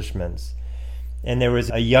accomplishments. And there was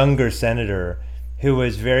a younger senator who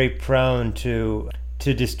was very prone to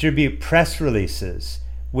distribute press releases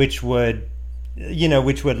which would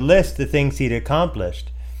list the things he'd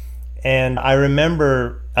accomplished. And I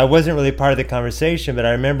remember, I wasn't really part of the conversation, but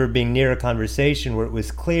I remember being near a conversation where it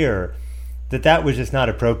was clear that that was just not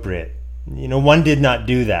appropriate. One did not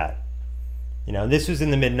do that. This was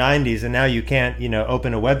in the mid '90s, and now you can't,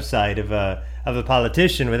 open a website of a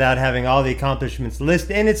politician without having all the accomplishments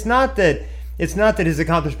listed. And it's not that his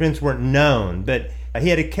accomplishments weren't known, but he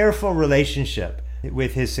had a careful relationship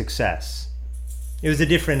with his success. It was a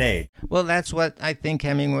different age. Well, that's what I think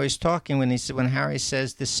Hemingway's talking when Harry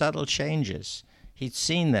says the subtle changes. He'd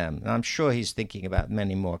seen them, and I'm sure he's thinking about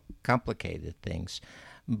many more complicated things.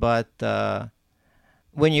 But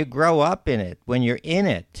when you grow up in it, when you're in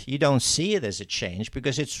it, you don't see it as a change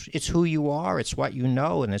because it's who you are, it's what you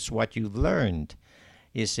know, and it's what you've learned.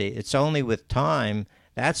 You see, it's only with time.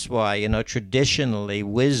 That's why, traditionally,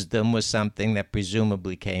 wisdom was something that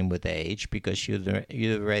presumably came with age because you'd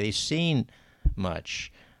already seen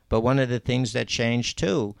much. But one of the things that changed,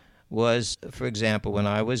 too, was, for example, when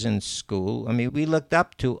I was in school, we looked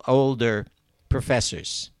up to older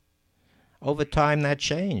professors. Over time, that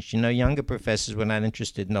changed. Younger professors were not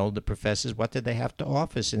interested in older professors. What did they have to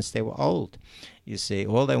offer since they were old? You see,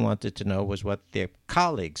 all they wanted to know was what their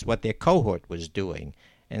colleagues, what their cohort was doing.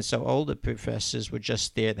 And so older professors were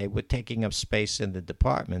just there. They were taking up space in the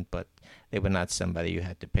department, but they were not somebody you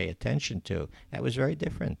had to pay attention to. That was very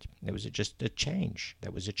different. It was just a change.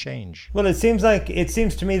 That was a change. Well, it seems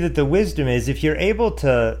to me that the wisdom is if you're able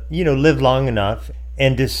to, live long enough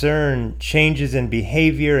and discern changes in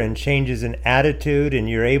behavior and changes in attitude, and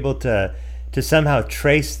you're able to somehow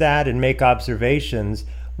trace that and make observations,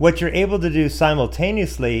 what you're able to do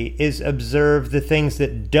simultaneously is observe the things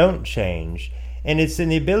that don't change. And it's in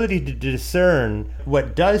the ability to discern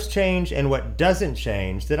what does change and what doesn't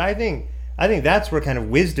change that I think that's where kind of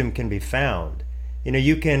wisdom can be found.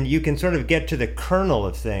 You can sort of get to the kernel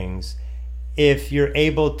of things if you're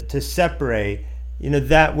able to separate,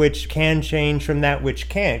 that which can change from that which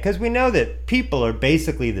can't. Because we know that people are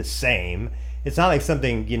basically the same. It's not like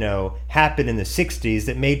something, happened in the 60s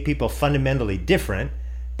that made people fundamentally different.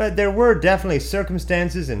 But there were definitely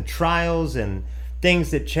circumstances and trials and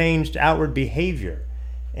things that changed outward behavior,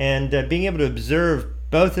 and being able to observe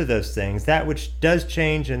both of those things, that which does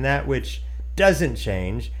change and that which doesn't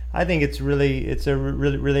change, I think it's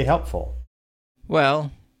really helpful.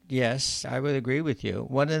 Well, yes, I would agree with you.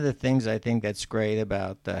 One of the things I think that's great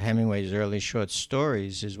about Hemingway's early short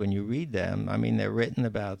stories is when you read them, they're written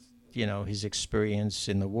about, his experience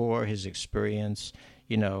in the war, his experience,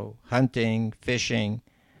 hunting, fishing.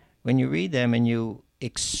 When you read them and you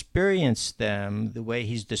experience them the way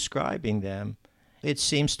he's describing them, it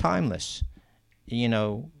seems timeless.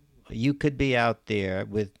 You could be out there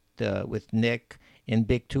with Nick in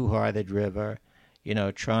Big Two-Hearted River,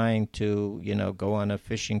 trying to, go on a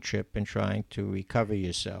fishing trip and trying to recover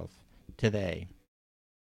yourself today.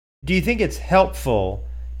 Do you think it's helpful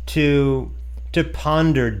to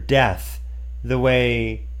ponder death the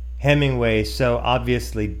way Hemingway so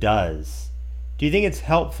obviously does? Do you think it's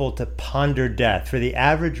helpful to ponder death for the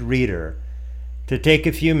average reader to take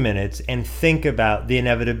a few minutes and think about the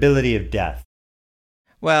inevitability of death?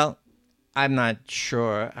 Well, I'm not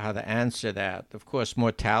sure how to answer that. Of course,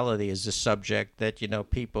 mortality is a subject that,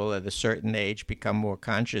 people at a certain age become more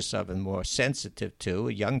conscious of and more sensitive to.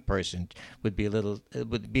 A young person it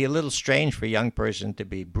would be a little strange for a young person to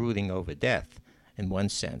be brooding over death in one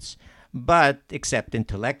sense, but except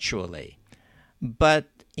intellectually. But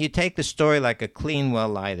you take the story like a clean,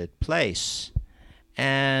 well-lighted place,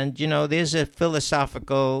 and, there's a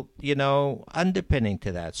philosophical, underpinning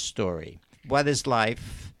to that story. What is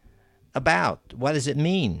life about? What does it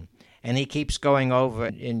mean? And he keeps going over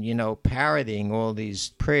and, parodying all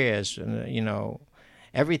these prayers,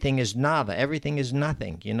 everything is nada, everything is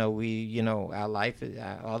nothing. Our life,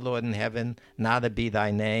 our Lord in heaven, nada be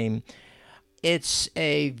thy name. It's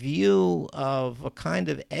a view of a kind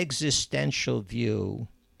of existential view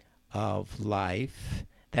of life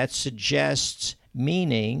that suggests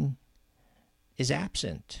meaning is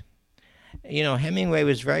absent. Hemingway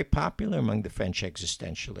was very popular among the French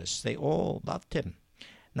existentialists. They all loved him,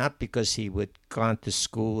 not because he had gone to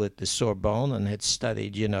school at the Sorbonne and had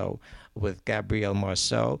studied, with Gabriel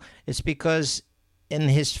Marceau. It's because in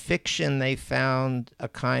his fiction they found a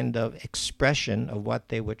kind of expression of what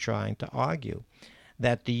they were trying to argue,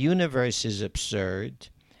 that the universe is absurd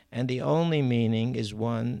and the only meaning is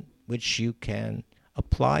one which you can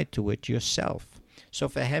apply to it yourself. So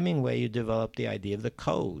for Hemingway, you developed the idea of the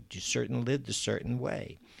code. You lived a certain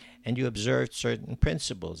way, and you observed certain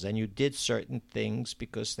principles, and you did certain things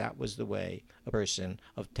because that was the way a person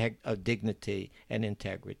of dignity and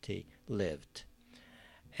integrity lived.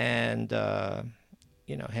 And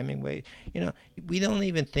Hemingway, we don't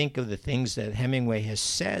even think of the things that Hemingway has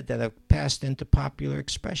said that have passed into popular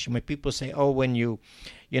expression. When people say, oh, when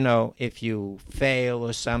if you fail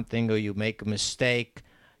or something, or you make a mistake,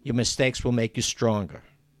 your mistakes will make you stronger.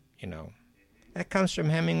 That comes from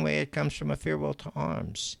Hemingway. It comes from A Farewell to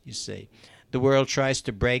Arms, you see. The world tries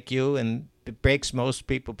to break you, and it breaks most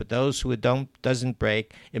people, but those who doesn't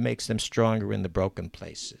break, it makes them stronger in the broken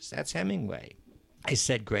places. That's Hemingway. I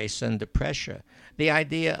said grace under pressure. The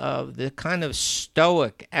idea of the kind of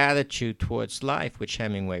stoic attitude towards life, which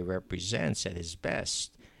Hemingway represents at his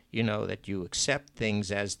best, that you accept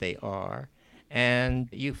things as they are, and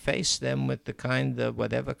you face them with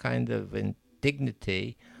whatever kind of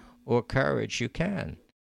dignity or courage you can.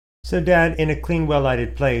 So, Dad, in A Clean,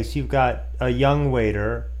 Well-Lighted Place, you've got a young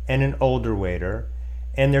waiter and an older waiter,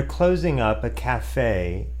 and they're closing up a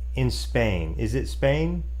cafe in Spain. Is it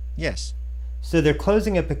Spain? Yes. So they're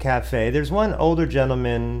closing up a cafe. There's one older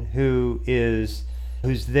gentleman who's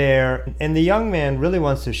there, and the young man really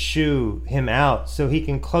wants to shoo him out so he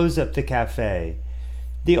can close up the cafe.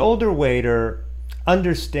 The older waiter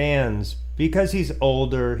understands, because he's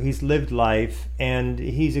older, he's lived life, and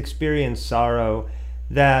he's experienced sorrow,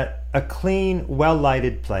 that a clean,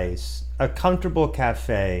 well-lighted place, a comfortable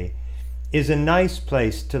cafe, is a nice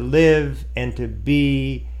place to live and to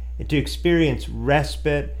be, and to experience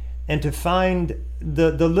respite, and to find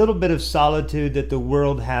the little bit of solitude that the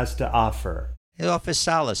world has to offer. It offers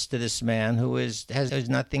solace to this man who has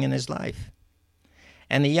nothing in his life.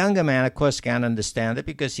 And the younger man, of course, can't understand it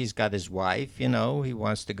because he's got his wife, he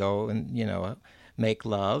wants to go and, make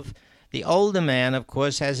love. The older man, of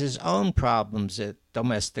course, has his own problems,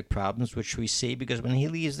 domestic problems, which we see because when he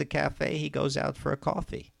leaves the cafe, he goes out for a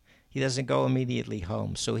coffee. He doesn't go immediately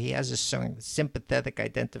home. So he has a sympathetic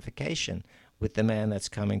identification with the man that's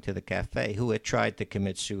coming to the cafe, who had tried to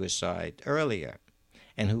commit suicide earlier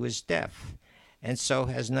and who is deaf and so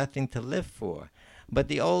has nothing to live for. But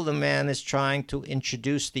the older man is trying to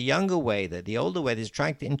introduce the younger waiter. The older waiter is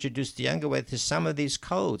trying to introduce the younger waiter to some of these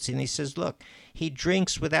codes. And he says, look, he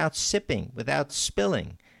drinks without sipping, without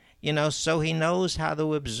spilling, so he knows how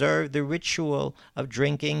to observe the ritual of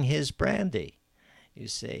drinking his brandy. You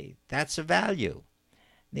see, that's a value.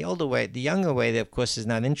 The younger waiter, of course, is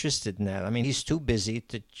not interested in that. I mean, he's too busy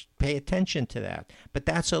to pay attention to that. But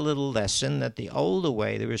that's a little lesson that the older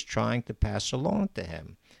waiter is trying to pass along to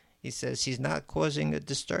him. He says he's not causing a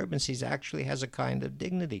disturbance. He actually has a kind of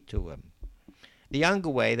dignity to him. The younger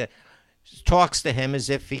waiter talks to him as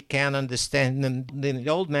if he can't understand him. The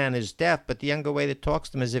old man is deaf, but the younger waiter talks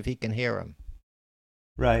to him as if he can hear him.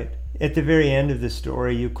 Right. At the very end of the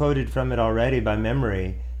story, you quoted from it already by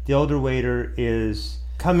memory, the older waiter is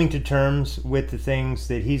coming to terms with the things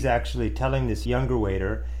that he's actually telling this younger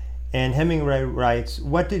waiter. And Hemingway writes,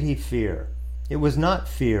 what did he fear? It was not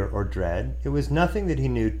fear or dread. It was nothing that he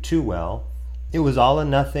knew too well. It was all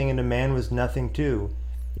and nothing, and a man was nothing too.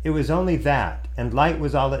 It was only that, and light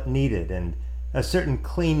was all it needed, and a certain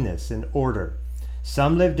cleanness and order.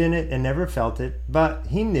 Some lived in it and never felt it, but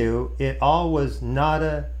he knew it all was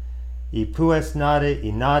nada, y pues nada,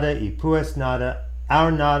 y nada, y pues nada,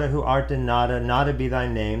 our nada who art in nada, nada be thy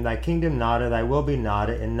name, thy kingdom nada, thy will be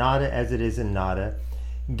nada, and nada as it is in nada.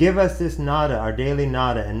 Give us this nada, our daily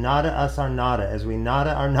nada, and nada us our nada, as we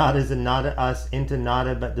nada our nadas and nada us into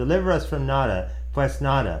nada, but deliver us from nada, pues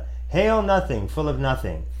nada. Hail nothing, full of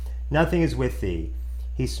nothing. Nothing is with thee.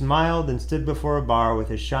 He smiled and stood before a bar with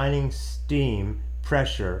a shining steam,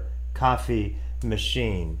 pressure, coffee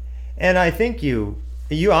machine. And I think you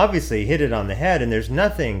obviously hit it on the head, and there's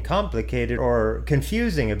nothing complicated or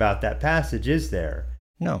confusing about that passage, is there?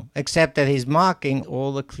 No, except that he's mocking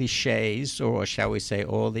all the cliches, or shall we say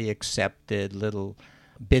all the accepted little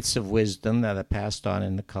bits of wisdom that are passed on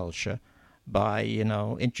in the culture by,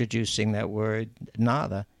 introducing that word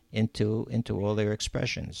nada into all their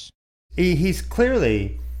expressions. He's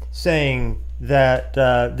clearly saying that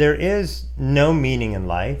there is no meaning in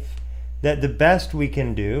life, that the best we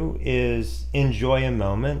can do is enjoy a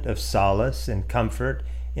moment of solace and comfort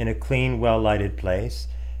in a clean, well-lighted place.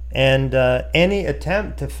 And any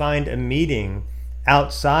attempt to find a meaning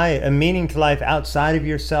to life outside of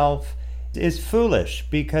yourself is foolish,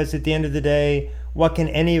 because at the end of the day, what can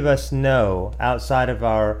any of us know outside of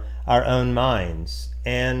our own minds?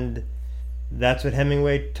 And that's what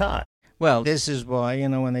Hemingway taught. Well, this is why,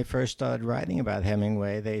 when they first started writing about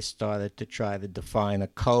Hemingway, they started to try to define a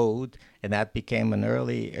code, and that became an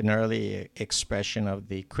early expression of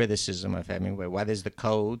the criticism of Hemingway. What is the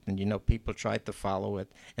code? And, people tried to follow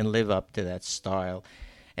it and live up to that style.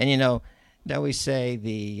 And, that we say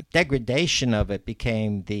the degradation of it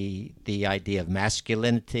became the idea of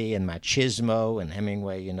masculinity and machismo, and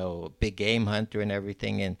Hemingway, a big game hunter and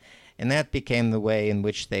everything. And that became the way in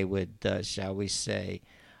which they would, shall we say,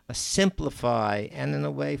 simplify and in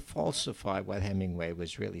a way falsify what Hemingway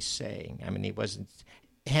was really saying. I mean,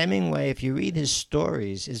 Hemingway, if you read his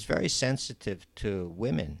stories, is very sensitive to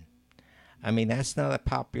women. I mean, that's not a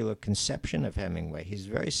popular conception of Hemingway. He's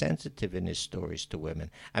very sensitive in his stories to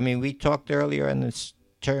women. I mean, we talked earlier in this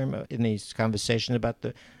conversation about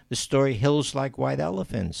the story Hills Like White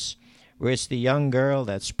Elephants, where it's the young girl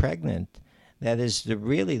that's pregnant that is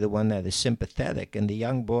really the one that is sympathetic, and the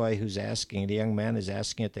young man is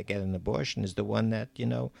asking her to get an abortion is the one that,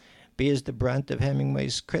 bears the brunt of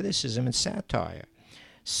Hemingway's criticism and satire.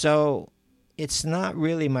 So it's not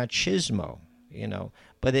really machismo,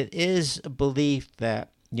 but it is a belief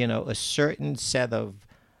that, a certain set of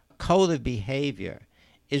code of behavior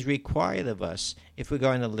is required of us if we're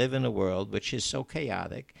going to live in a world which is so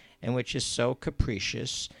chaotic and which is so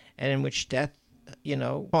capricious and in which death,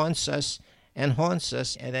 haunts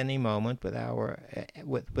us at any moment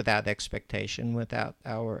without expectation, without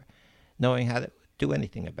our knowing how to do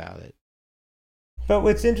anything about it. But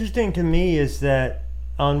what's interesting to me is that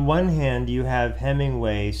on one hand, you have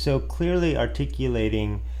Hemingway so clearly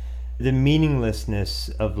articulating the meaninglessness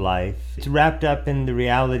of life. It's wrapped up in the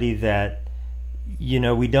reality that,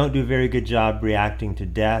 we don't do a very good job reacting to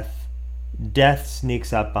death. Death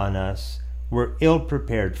sneaks up on us. We're ill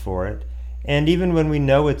prepared for it. And even when we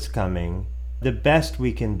know it's coming, the best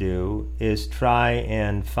we can do is try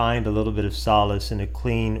and find a little bit of solace in a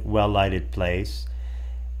clean, well-lighted place.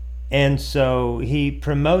 And so he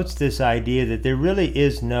promotes this idea that there really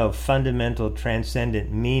is no fundamental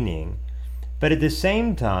transcendent meaning. But at the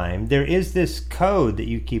same time, there is this code that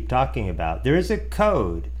you keep talking about. There is a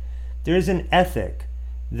code. There is an ethic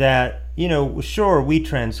that, sure, we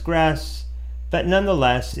transgress, but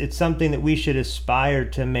nonetheless, it's something that we should aspire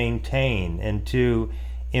to maintain and to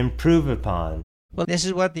improve upon. Well, this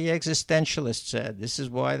is what the existentialists said. This is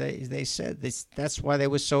why they said this. That's why they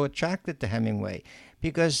were so attracted to Hemingway,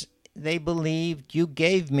 because they believed you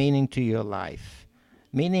gave meaning to your life.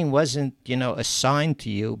 Meaning wasn't, assigned to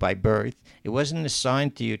you by birth. It wasn't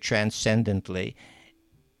assigned to you transcendently.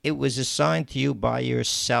 It was assigned to you by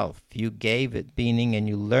yourself. You gave it meaning and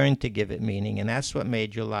you learned to give it meaning, and that's what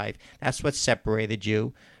made your life. That's what separated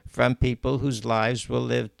you from people whose lives were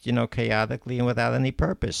lived, chaotically and without any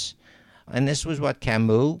purpose. And this was what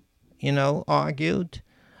Camus, argued.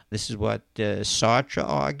 This is what Sartre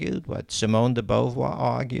argued, what Simone de Beauvoir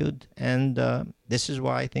argued, and this is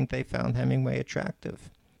why I think they found Hemingway attractive.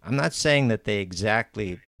 I'm not saying that they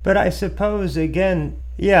exactly... But I suppose, again,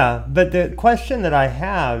 yeah, but the question that I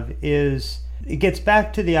have is, it gets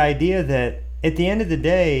back to the idea that at the end of the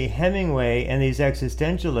day, Hemingway and these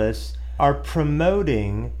existentialists are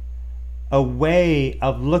promoting a way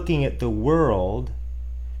of looking at the world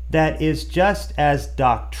that is just as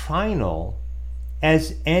doctrinal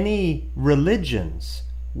as any religion's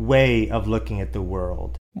way of looking at the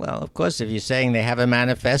world. Well, of course, if you're saying they have a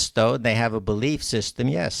manifesto, they have a belief system,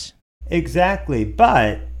 yes. Exactly,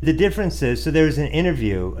 but the difference is, so there's an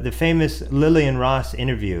interview, the famous Lillian Ross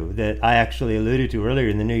interview that I actually alluded to earlier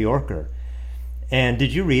in the New Yorker. And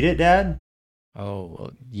did you read it, Dad?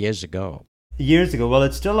 Oh, years ago. Years ago. Well,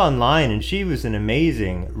 it's still online, and she was an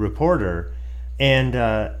amazing reporter. And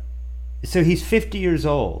so he's 50 years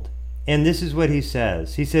old, and this is what he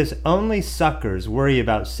says. He says, "Only suckers worry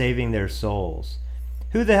about saving their souls.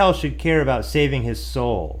 Who the hell should care about saving his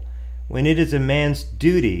soul when it is a man's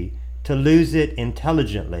duty to lose it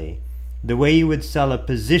intelligently, the way you would sell a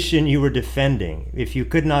position you were defending if you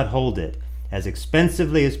could not hold it, as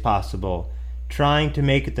expensively as possible, trying to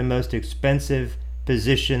make it the most expensive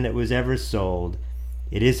position that was ever sold.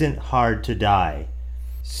 It isn't hard to die."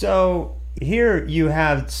 So here you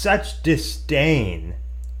have such disdain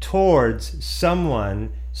towards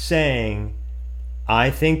someone saying, I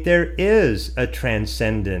think there is a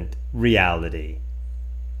transcendent reality.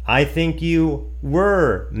 I think you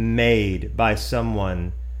were made by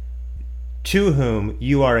someone to whom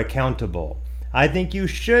you are accountable. I think you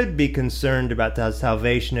should be concerned about the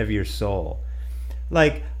salvation of your soul.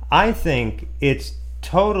 I think it's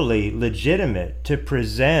totally legitimate to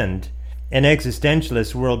present an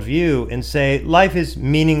existentialist worldview and say life is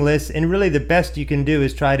meaningless, and really the best you can do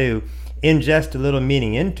is try to ingest a little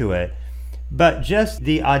meaning into it. but just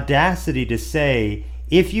the audacity to say,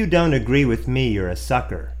 if you don't agree with me, you're a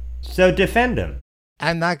sucker. So defend him.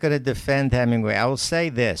 I'm not going to defend Hemingway. I will say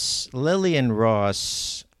this. Lillian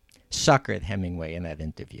Ross suckered Hemingway in that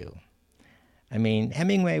interview. I mean,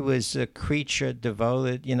 Hemingway was a creature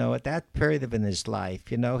devoted, at that period of in his life,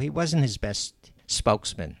 he wasn't his best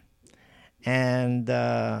spokesman. And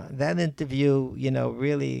that interview,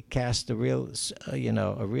 really cast a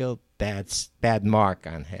real bad mark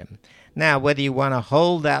on him. Now, whether you want to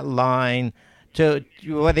hold that line,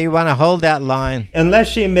 unless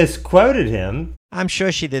she misquoted him. I'm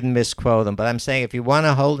sure she didn't misquote him, but I'm saying if you want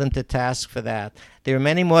to hold him to task for that, there are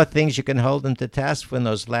many more things you can hold him to task for in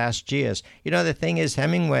those last years. The thing is,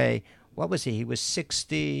 Hemingway, what was he? He was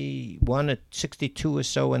 61 or 62 or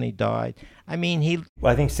so when he died. I mean,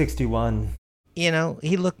 I think 61.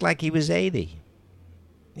 He looked like he was 80.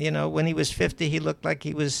 When he was 50, he looked like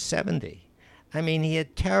he was 70. I mean, he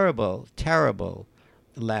had terrible, terrible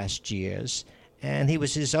last years. And he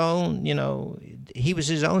was his own,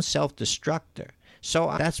 self-destructor.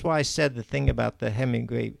 So that's why I said the thing about the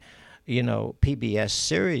Hemingway, PBS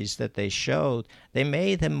series that they showed. They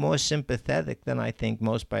made him more sympathetic than I think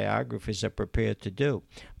most biographers are prepared to do.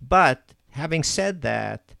 But having said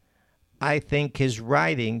that, I think his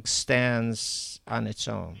writing stands on its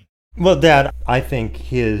own. Well, Dad, I think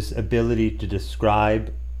his ability to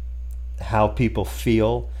describe how people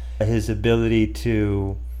feel, his ability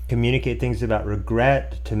to communicate things about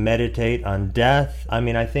regret, to meditate on death. I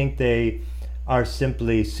mean, I think they are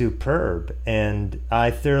simply superb, and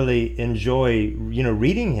I thoroughly enjoy,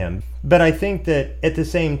 reading him. But I think that at the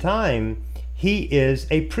same time, he is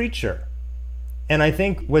a preacher. And I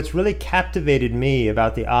think what's really captivated me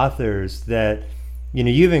about the authors that,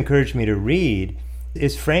 you've encouraged me to read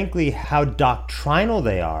is frankly how doctrinal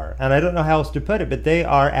they are. And I don't know how else to put it, but they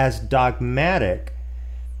are as dogmatic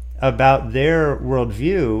about their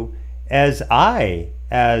worldview as I,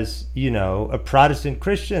 as a Protestant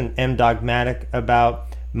Christian, am dogmatic about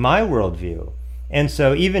my worldview. And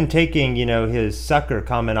so even taking, his sucker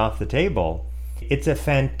comment off the table, it's a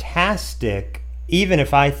fantastic, even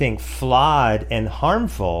if I think flawed and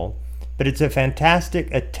harmful, but it's a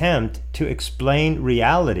fantastic attempt to explain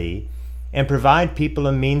reality and provide people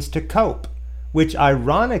a means to cope, which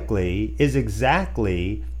ironically is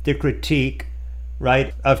exactly the critique,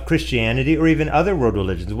 right, of Christianity or even other world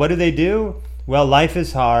religions. What do? Well, life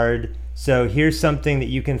is hard, so here's something that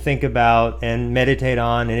you can think about and meditate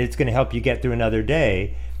on, and it's going to help you get through another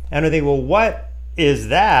day. And I think, well, what is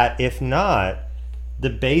that if not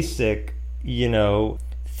the basic,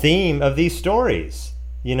 theme of these stories?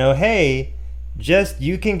 Hey, just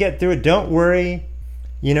you can get through it. Don't worry.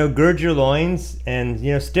 Gird your loins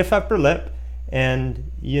and, stiff upper lip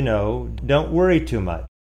and, don't worry too much.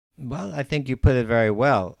 Well, I think you put it very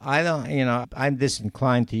well. I'm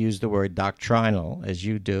disinclined to use the word doctrinal as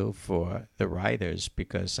you do for the writers,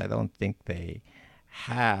 because I don't think they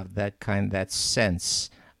have that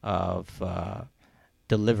sense of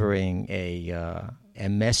delivering a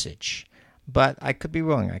message. But I could be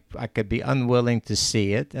wrong. I could be unwilling to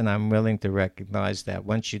see it, and I'm willing to recognize that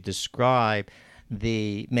once you describe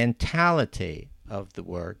the mentality of the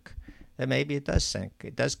work, that maybe it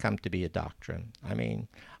does come to be a doctrine. I mean,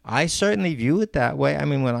 I certainly view it that way. I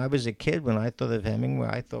mean, when I was a kid, when I thought of Hemingway,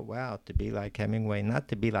 I thought, wow, to be like Hemingway, not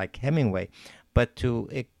to be like Hemingway, but to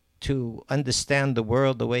understand the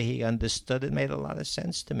world the way he understood it made a lot of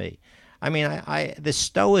sense to me. I mean, the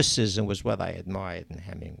stoicism was what I admired in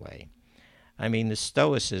Hemingway. I mean, the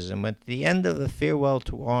stoicism at the end of The Farewell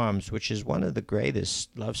to Arms, which is one of the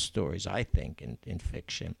greatest love stories, I think, in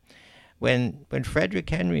fiction. When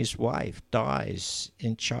Frederick Henry's wife dies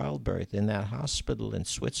in childbirth in that hospital in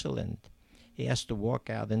Switzerland, he has to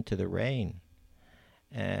walk out into the rain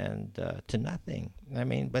and to nothing. I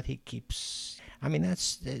mean, but he keeps. I mean,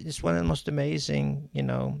 it's one of the most amazing,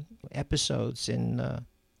 episodes in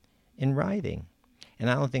writing. And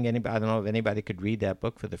I don't know if anybody could read that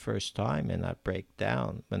book for the first time and not break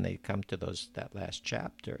down when they come to that last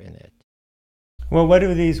chapter in it. Well, what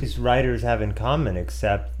do these writers have in common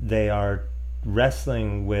except they are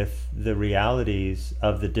wrestling with the realities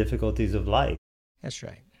of the difficulties of life? That's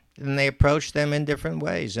right. And they approach them in different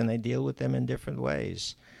ways, and they deal with them in different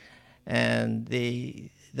ways. And the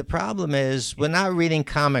problem is we're not reading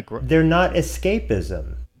They're not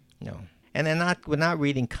escapism. No. And we're not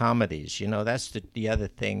reading comedies. That's the other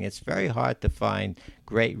thing. It's very hard to find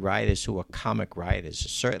great writers who are comic writers,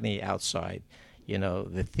 certainly outside,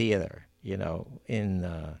 the theater. It's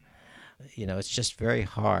just very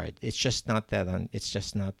hard. It's just not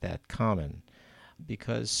that common,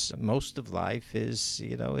 because most of life is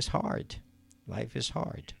hard. Life is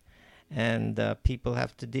hard, And people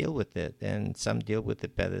have to deal with it, and some deal with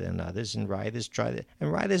it better than others, and writers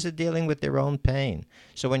writers are dealing with their own pain.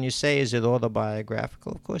 So when you say, is it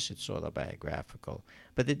autobiographical? Of course it's autobiographical.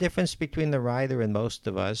 But the difference between the writer and most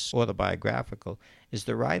of us, autobiographical, is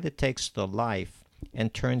the writer takes the life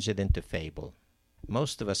and turns it into fable.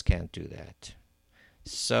 Most of us can't do that.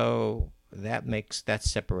 So that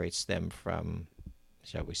separates them from,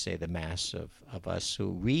 shall we say, the mass of us who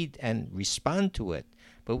read and respond to it.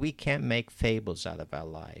 But we can't make fables out of our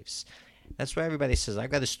lives. That's why everybody says,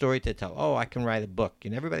 I've got a story to tell. Oh, I can write a book.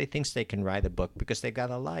 And everybody thinks they can write a book because they've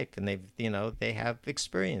got a life and they have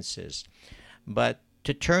experiences. But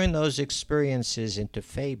to turn those experiences into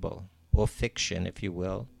fable or fiction, if you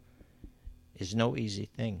will, is no easy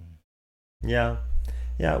thing. Yeah.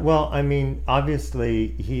 Yeah, well, I mean, obviously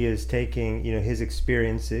he is taking, his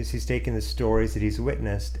experiences, he's taking the stories that he's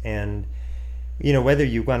witnessed, and, whether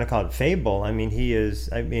you want to call it fable,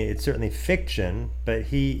 it's certainly fiction, but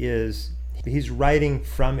he's writing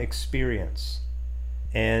from experience,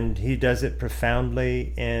 and he does it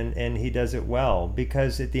profoundly, and he does it well,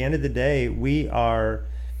 because at the end of the day, we are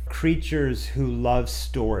creatures who love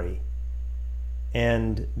story,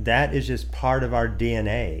 and that is just part of our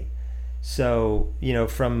DNA. So,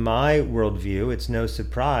 from my worldview, it's no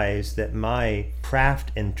surprise that my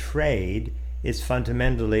craft and trade is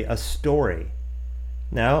fundamentally a story.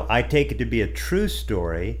 Now, I take it to be a true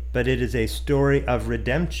story, but it is a story of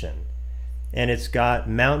redemption. And it's got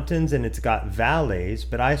mountains and it's got valleys,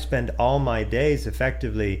 but I spend all my days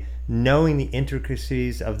effectively knowing the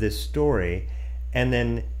intricacies of this story and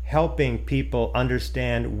then helping people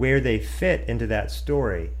understand where they fit into that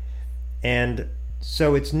story. And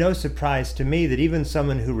so it's no surprise to me that even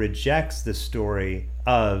someone who rejects the story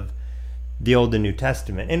of the Old and New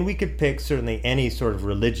Testament, and we could pick certainly any sort of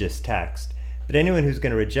religious text, but anyone who's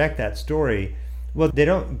going to reject that story, well, they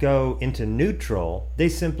don't go into neutral, they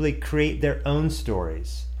simply create their own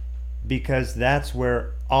stories, because that's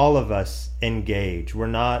where all of us engage. We're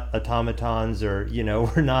not automatons, or,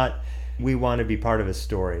 we want to be part of a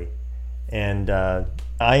story. And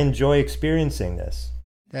I enjoy experiencing this.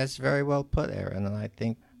 That's very well put, Aaron, and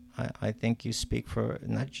I think you speak for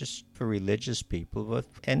not just for religious people, but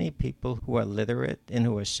any people who are literate and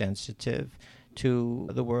who are sensitive to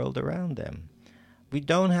the world around them. We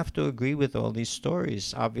don't have to agree with all these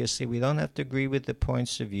stories. Obviously, we don't have to agree with the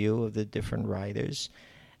points of view of the different writers,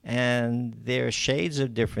 and there are shades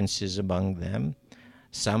of differences among them.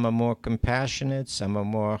 Some are more compassionate, some are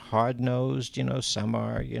more hard-nosed, some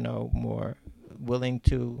are, more willing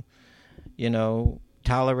to,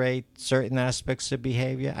 tolerate certain aspects of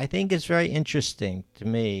behavior. I think it's very interesting to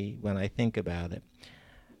me when I think about it.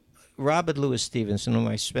 Robert Louis Stevenson, whom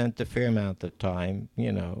I spent a fair amount of time,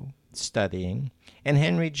 studying, and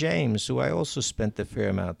Henry James, who I also spent a fair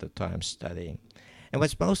amount of time studying. And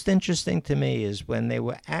what's most interesting to me is when they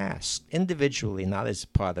were asked individually, not as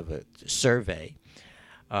part of a survey.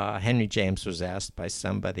 Henry James was asked by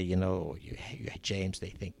somebody, James, they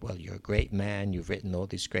think, well, you're a great man, you've written all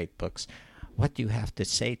these great books. What do you have to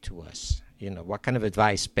say to us? What kind of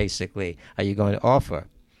advice, basically, are you going to offer?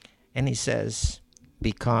 And he says,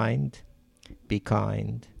 be kind, be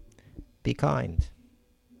kind, be kind.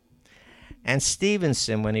 And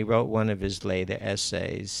Stevenson, when he wrote one of his later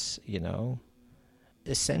essays,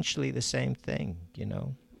 essentially the same thing,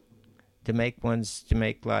 to make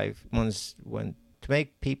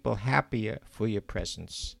people happier for your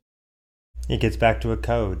presence. It gets back to a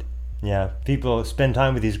code. Yeah, people spend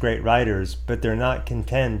time with these great writers, but they're not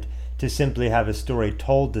content to simply have a story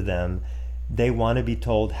told to them. They want to be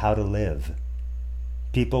told how to live.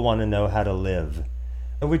 People want to know how to live,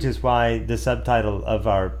 which is why the subtitle of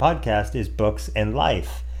our podcast is Books and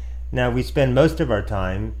Life. Now, we spend most of our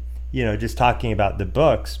time, just talking about the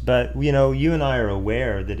books, but, you and I are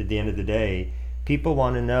aware that at the end of the day, people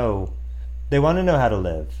want to know, they want to know how to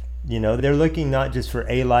live. They're looking not just for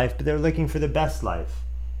a life, but they're looking for the best life.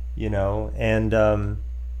 And to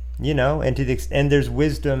the extent there's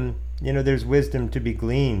wisdom, there's wisdom to be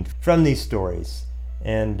gleaned from these stories,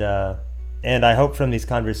 and I hope from these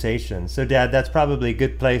conversations. So, Dad, that's probably a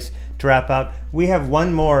good place to wrap up. We have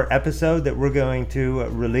one more episode that we're going to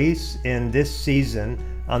release in this season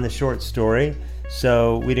on the short story,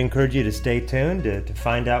 so we'd encourage you to stay tuned to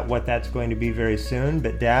find out what that's going to be very soon.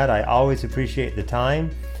 But, Dad, I always appreciate the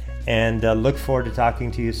time, and look forward to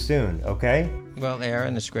talking to you soon, okay? Well,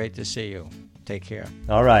 Aaron, it's great to see you. Take care.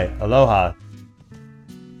 All right. Aloha.